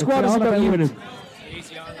about. This squad is about winning.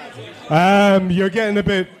 You're getting a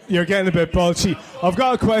bit bolshy. I've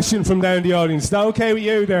got a question from down the audience. Is that okay with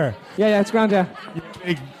you there? Yeah, it's grand. Yeah.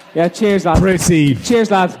 Big yeah. Cheers, lad. Pretty.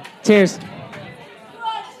 Cheers, lad. Cheers.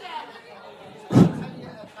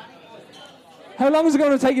 How long is it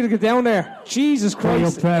going to take you to get down there? Jesus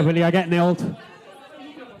Christ! You're getting old.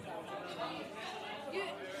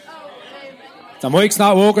 The mic's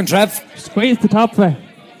not working, Trev. Squeeze the top of it.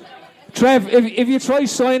 Trev, if you try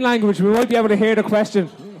sign language, we might be able to hear the question.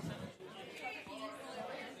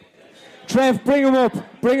 Trev, bring him up.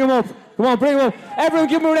 Bring him up. Come on, bring him up. Everyone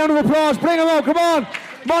give him a round of applause. Bring him up. Come on.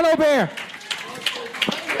 Come on over here.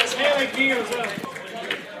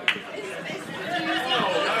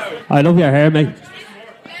 I love your hair, mate.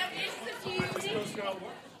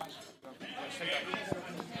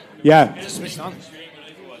 Yeah.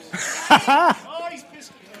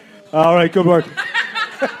 All right, good work.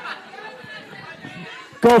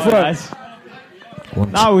 Go for it.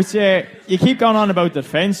 No, it's, you keep going on about the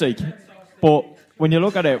defence, like, but when you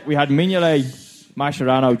look at it, we had Mignolet,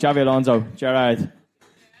 Mascherano, Xavi Alonso, Gerrard,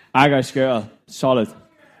 Agar Skirtle, solid.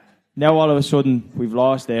 Now all of a sudden we've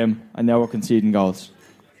lost them, and now we're conceding goals.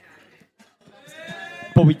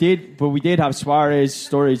 But we did have Suarez,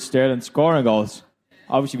 Sturridge, Sterling scoring goals.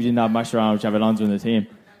 Obviously, we didn't have Mascherano, Xavi Alonso in the team.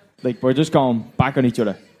 Like, we're just going back on each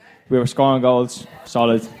other. We were scoring goals,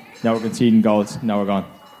 solid. Now we're conceding goals. Now we're gone.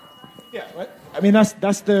 Yeah, right. I mean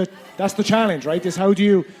that's the challenge, right? Is how do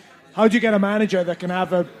you get a manager that can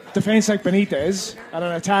have a defense like Benitez and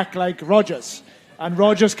an attack like Rodgers? And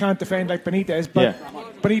Rodgers can't defend like Benitez, but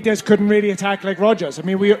Benitez couldn't really attack like Rodgers. I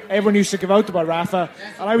mean, everyone used to give out about Rafa,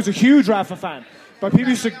 and I was a huge Rafa fan. But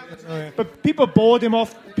people booed him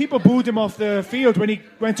off the field when he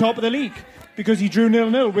went top of the league because he drew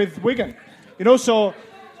 0-0 with Wigan. You know, so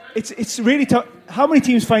it's really tough. How many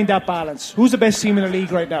teams find that balance? Who's the best team in the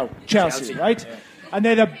league right now? Chelsea, right? Yeah. And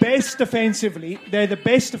they're the best defensively. They're the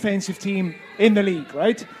best defensive team in the league,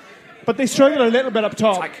 right? But they struggle a little bit up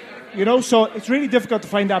top. You know, so it's really difficult to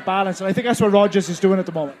find that balance, and I think that's what Rodgers is doing at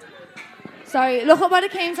the moment. Sorry, look at what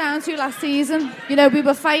it came down to last season. You know, we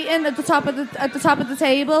were fighting at the top of the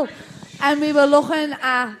table, and we were looking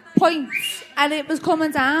at points, and it was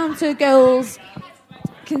coming down to goals.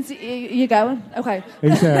 You going? Okay.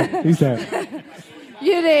 He's there. He's there.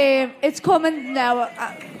 It's coming now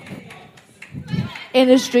in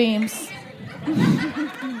his dreams.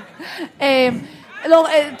 Look,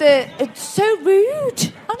 it's so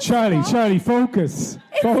rude. Charlie, focus.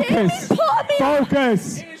 Focus.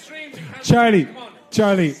 Charlie,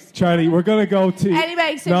 we're going to go to...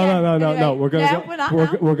 Anyway, so No. We're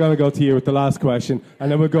going to go to you with the last question, and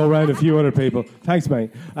then we'll go around a few other people. Thanks,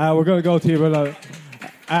 mate. We're going to go to you with...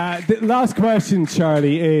 the last question,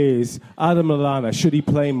 Charlie, is Adam Lallana, should he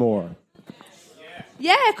play more?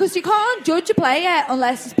 Yeah, because you can't judge a player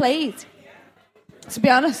unless he's played. To be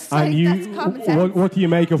honest, and that's common sense. What do you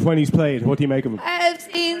make of when he's played? What do you make of him? I've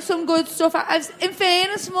seen some good stuff. In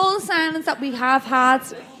fairness, from all the signings that we have had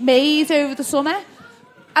made over the summer,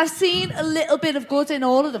 I've seen a little bit of good in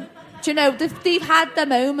all of them. Do you know, they've had their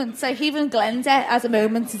moments. Like even Glenda has a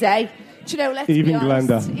moment today. Do you know, let's be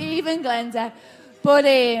honest. Even Glenda. But,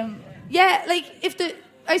 yeah, like,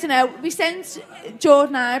 I don't know, we sent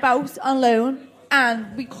Jordan Ibe out on loan,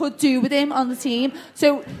 and we could do with him on the team.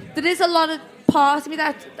 So there is a lot of part of me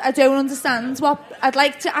that I don't understand. What I'd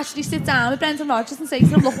like to actually sit down with Brendan Rodgers and say to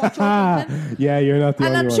him, look what you're doing. Yeah, you're not the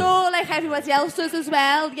only one. And I'm sure, like, everybody else does as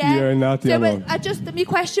well, yeah. You're not the only one. My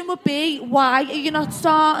question would be, why are you not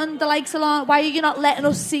starting the likes along? Why are you not letting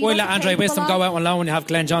us see? Why let Andre Wisdom go out on loan and you have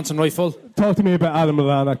Glenn Johnson right full? Talk to me about Adam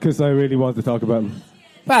Lallana, because I really want to talk about him.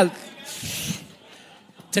 Well,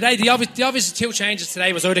 today, the obvious two changes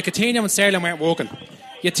today was either Coutinho and Sterling weren't working.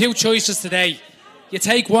 You had two choices today. You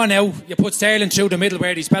take one out, you put Sterling through the middle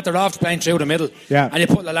where he's better off playing through the middle, and you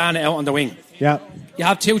put Lallana out on the wing. Yeah. You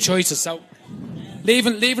have two choices. So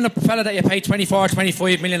leaving a fella that you paid 24,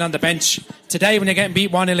 25 million on the bench today when you're getting beat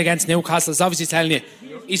 1-0 against Newcastle is obviously telling you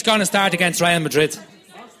he's going to start against Real Madrid.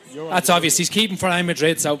 That's obvious. He's keeping for Real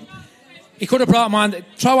Madrid, so he could have brought him on.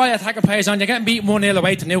 Throw all your attacking players on. You're getting beat 1-0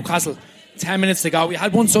 away to Newcastle 10 minutes to go. You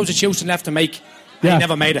had one substitution left to make, and he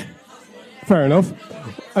never made it. Fair enough.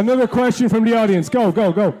 Another question from the audience. Go. I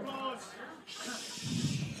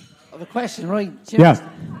have a question, right? Jim,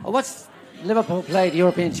 what's Liverpool played the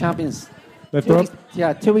European champions?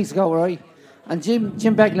 2 weeks ago, right? And Jim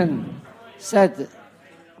Beglin said,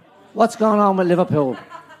 what's going on with Liverpool?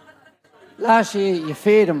 Last year, you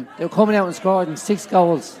feed them. They were coming out and scoring 6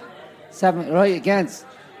 goals, 7, right, against.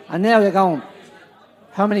 And now you're going,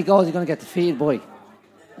 how many goals are you going to get to feed, boy?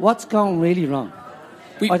 What's going really wrong?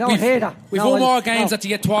 I don't hear that. We've won more games that you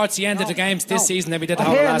get towards the end of the games this season than we did the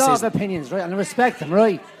whole last season. I hear a lot of opinions, right, and I respect them,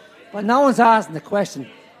 right? But no one's asking the question,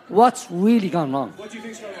 what's really gone wrong? What do you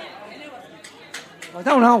think's going on? I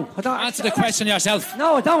don't know. Answer the question yourself.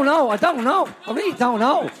 No, I don't know. I really don't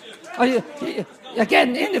know. You're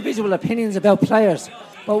getting individual opinions about players.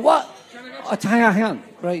 But what... hang on,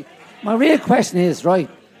 right? My real question is, right,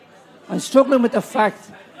 I'm struggling with the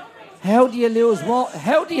fact How do you lose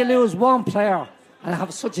one player and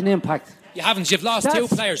have such an impact? You haven't. You've lost two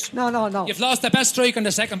players. No. You've lost the best striker and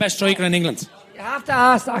the second best striker in England. You have to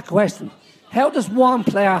ask that question. How does one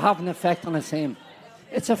player have an effect on a team?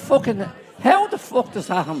 It's a fucking... How the fuck does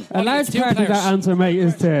that happen? A large part of that answer, mate,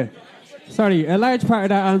 is to... Sorry, a large part of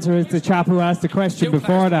that answer is the chap who asked the question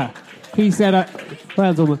before that. He said...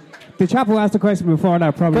 well done. The chap who asked the question before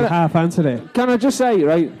that probably half answered it. Can I just say,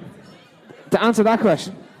 right, to answer that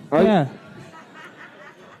question, right? Yeah.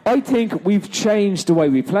 I think we've changed the way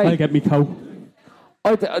we play. I'll get me coat.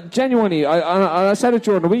 Genuinely, I said it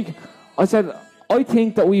during the week. I said, I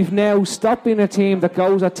think that we've now stopped being a team that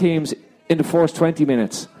goes at teams in the first 20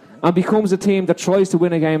 minutes and becomes a team that tries to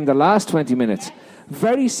win a game in the last 20 minutes.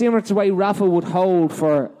 Very similar to the way Rafa would hold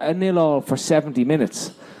for a 0-0 for 70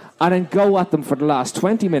 minutes and then go at them for the last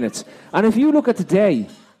 20 minutes. And if you look at today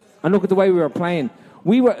and look at the way we were playing,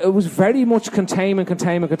 it was very much containment.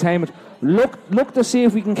 Look to see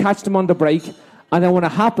if we can catch them on the break, and then when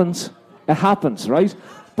it happens, right?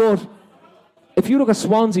 But if you look at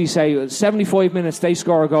Swansea, say 75 minutes, they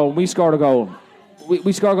score a goal, and we score a goal.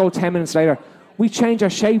 We score a goal 10 minutes later. We change our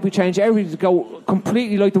shape, we change everything to go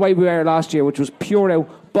completely like the way we were last year, which was pure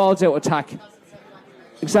out, balls out attack.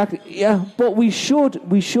 Exactly, yeah. But we should.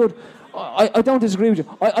 I don't disagree with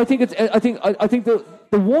you. I think the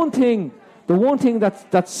one thing. The one thing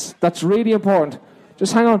that's really important,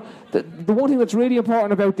 just hang on, the one thing that's really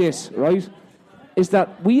important about this, right, is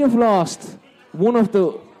that we have lost one of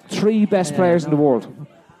the three best players in the world.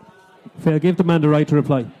 Phil, give the man the right to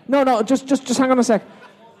reply. No, just hang on a sec.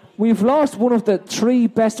 We've lost one of the three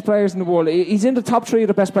best players in the world. He's in the top three of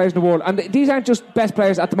the best players in the world. And these aren't just best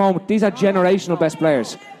players at the moment. These are generational best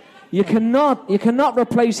players. You cannot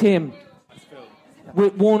replace him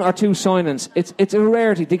with one or two signings. It's a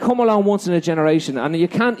rarity. They come along once in a generation, and you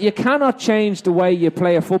cannot change the way you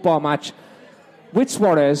play a football match with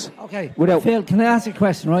Suarez. Okay, without Phil, can I ask you a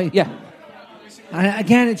question, right? Yeah. And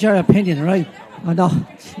again, it's your opinion, right? I know.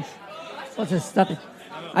 What's this?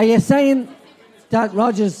 Are you saying that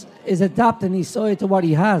Rodgers is adapting his side to what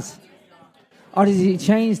he has, or does he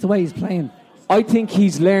change the way he's playing? I think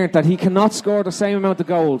he's learned that he cannot score the same amount of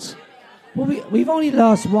goals. Well, we've only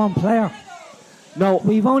lost one player. No,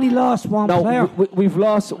 we've only lost one player. We've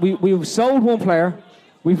lost. We've sold one player.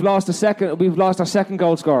 We've lost a second. We've lost our second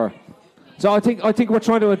goal scorer. So I think we're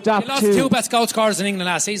trying to adapt. You lost the two best goal scorers in England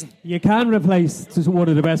last season. You can replace one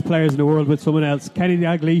of the best players in the world with someone else. Kenny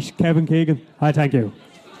Dalglish, Kevin Keegan. Hi, thank you.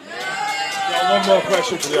 One more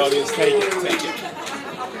question from the audience. Take it.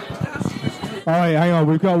 All right, hang on.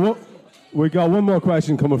 We've got one more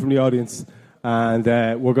question coming from the audience, and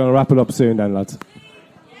we're going to wrap it up soon, then, lads.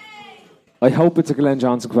 I hope it's a Glenn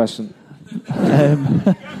Johnson question. We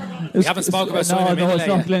haven't spoken about Sonny No, it's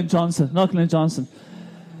not Glenn Johnson. Not Glenn Johnson.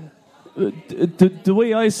 The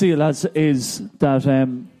way I see it, lads, is that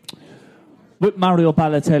with Mario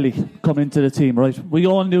Balotelli coming into the team, right? We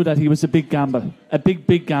all knew that he was a big gamble, a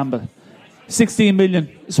big gamble. 16 million.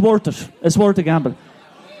 It's worth it. It's worth a gamble.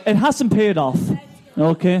 It hasn't paid off.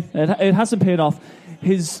 Okay, it hasn't paid off.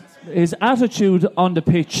 His attitude on the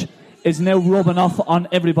pitch is now rubbing off on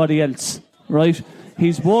everybody else. Right?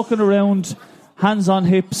 He's walking around, hands on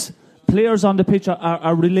hips. Players on the pitch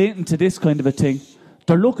are relating to this kind of a thing.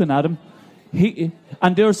 They're looking at him,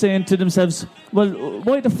 and they're saying to themselves, well,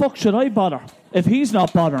 why the fuck should I bother if he's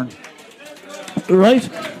not bothering? Right?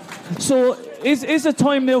 So is it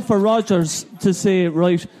time now for Rodgers to say,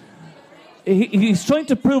 right, he's trying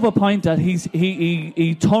to prove a point that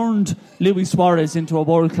he turned Luis Suarez into a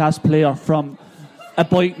world-class player from a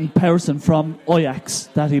biting person from Ajax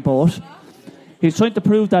that he bought. He's trying to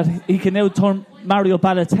prove that he can now turn Mario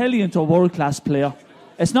Balotelli into a world-class player.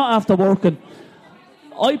 It's not after working.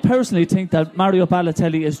 I personally think that Mario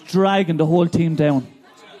Balotelli is dragging the whole team down.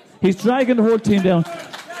 He's dragging the whole team down.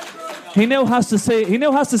 He now has to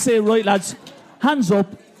say, right, lads, hands up.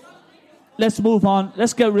 Let's move on.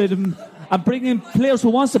 Let's get rid of him and bring in players who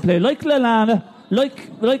wants to play, like Lallana,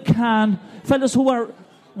 like Khan, fellas who are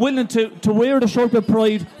willing to wear the shirt with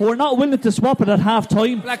pride, who are not willing to swap it at half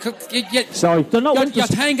time. Sorry. You're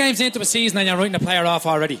 10 games into a season and you're writing a player off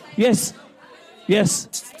already. Yes. You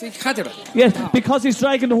can't do that. Yes, because he's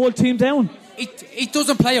dragging the whole team down. He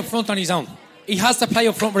doesn't play up front on his own. He has to play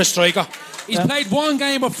up front with a striker. He's played one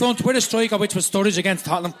game up front with a striker, which was Sturridge against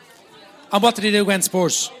Tottenham. And what did he do against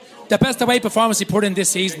Spurs? The best away performance he put in this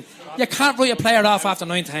season. You can't write a player off after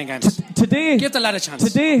 9 to 10 games. Today, give the lad a chance.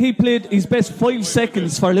 Today he played his best 5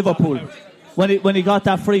 seconds for Liverpool when he got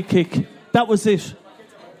that free kick. That was it.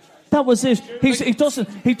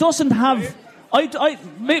 He doesn't have.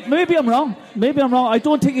 Maybe I'm wrong. I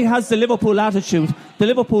don't think he has the Liverpool attitude the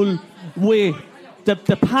Liverpool way,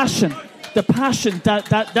 the passion that's.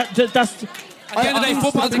 At the end of the day,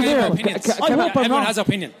 football's a game of opinions. Everyone has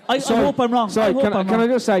opinion. I hope I'm wrong. Sorry, can I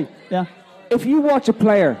just say, if you watch a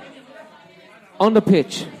player on the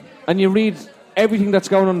pitch and you read everything that's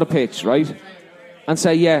going on the pitch, right, and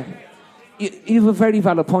say, you have a very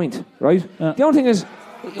valid point, right? Yeah. The only thing is,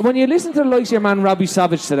 when you listen to the likes of your man Robbie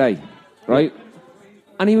Savage today, right,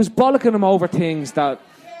 and he was bollocking him over things that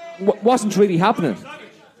wasn't really happening,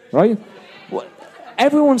 right?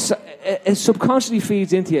 Everyone subconsciously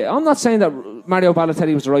feeds into it. I'm not saying that Mario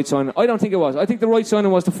Balotelli was the right signing. I don't think it was. I think the right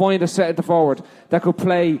signing was to find a centre forward that could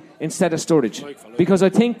play instead of Sturridge, because I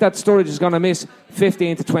think that Sturridge is going to miss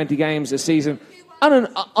 15 to 20 games a season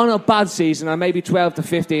on a bad season, and maybe 12 to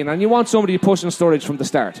 15, and you want somebody pushing Sturridge from the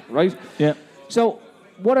start, right? Yeah. So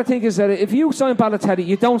what I think is that if you sign Balotelli,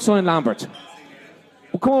 you don't sign Lambert.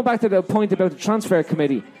 Coming back to the point about the transfer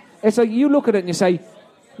committee, it's like you look at it and you say,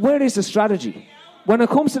 where is the strategy? When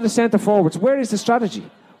it comes to the centre forwards, where is the strategy?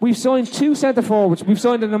 We've signed 2 centre forwards. We've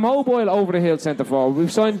signed an immobile over the hill centre forward.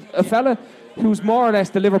 We've signed a fella who's more or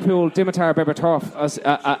less the Liverpool Dimitar Berbatov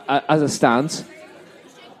as a stance.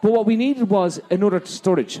 But what we needed was another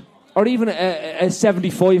Sturridge, or even a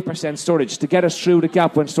 75% Sturridge to get us through the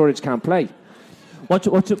gap when Sturridge can't play.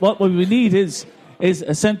 What we need is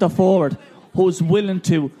a centre forward who's willing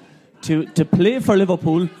to play for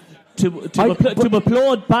Liverpool, to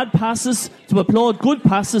applaud bad passes, to applaud good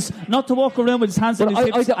passes, not to walk around with his hands in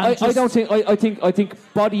his hips. I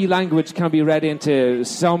think body language can be read into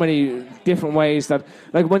so many different ways that,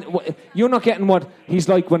 like, when you're not getting what he's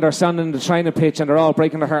like when they're standing in the training pitch and they're all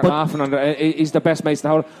breaking their heart laughing and he's the best mates in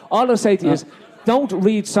the whole. All I say to you is, don't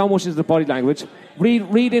read so much into the body language.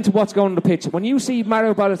 Read into what's going on the pitch. When you see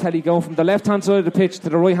Mario Balotelli going from the left-hand side of the pitch to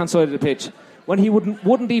the right-hand side of the pitch, when he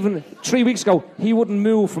wouldn't even 3 weeks ago, he wouldn't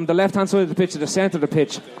move from the left-hand side of the pitch to the centre of the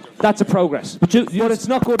pitch. That's a progress. But it's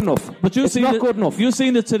not good enough. It's not good enough. You've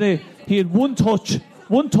seen it today. He had one touch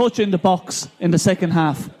in the box in the second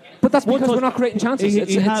half. But that's because we're not creating chances.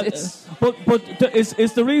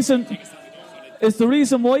 Is the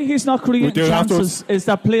reason why he's not creating chances is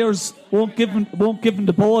that players won't give him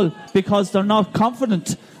the ball because they're not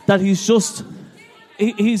confident that he's just.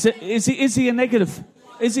 Is he a negative?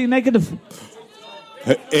 Is he negative?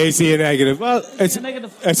 Is he a negative? Well,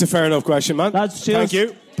 it's a fair enough question, man. Thank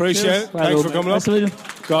you. Appreciate it. Thanks for coming up.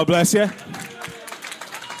 God bless you.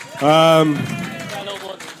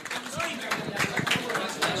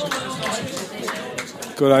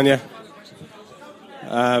 Good on you.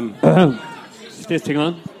 Is this thing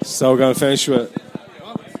on? So we're going to finish with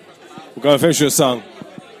a song.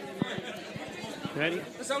 Ready?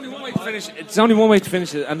 There's only one way to finish it. It's only one way to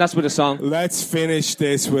finish it, and that's with a song. Let's finish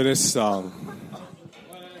this with a song.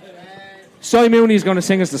 Cy Mooney is going to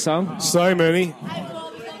sing us the song. Cy Mooney.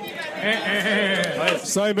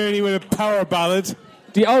 Cy Mooney with a power ballad.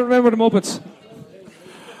 Do you all remember the Muppets?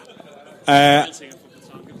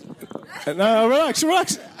 No, relax.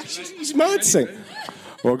 He's mad to sing.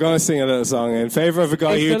 We're going to sing a little song in favour of a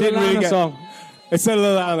guy who didn't really get... song. It's a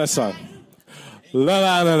Lil Anna song. La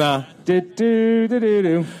la la la. Do do do do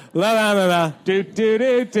do. La la la la. Do do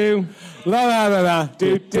do do. La la la la.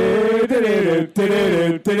 Do do do do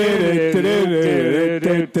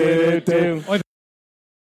do.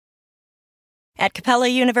 At Capella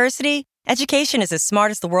University, education is as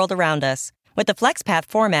smart as the world around us. With the FlexPath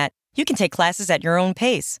format, you can take classes at your own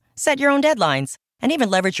pace, set your own deadlines, and even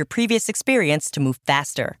leverage your previous experience to move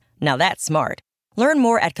faster. Now that's smart. Learn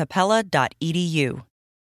more at capella.edu.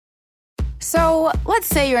 So, let's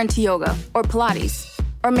say you're into yoga or Pilates,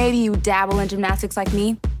 or maybe you dabble in gymnastics like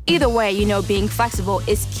me. Either way, you know being flexible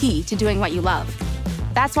is key to doing what you love.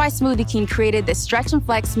 That's why Smoothie King created this Stretch and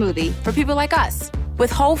Flex smoothie for people like us, with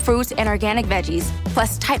whole fruits and organic veggies,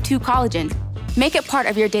 plus type 2 collagen. Make it part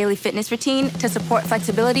of your daily fitness routine to support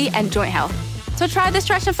flexibility and joint health. So try the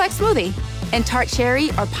Stretch and Flex smoothie in tart cherry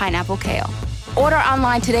or pineapple kale. Order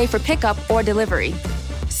online today for pickup or delivery.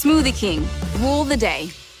 Smoothie King, rule the day.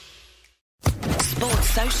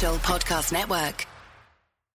 Sports Social Podcast Network.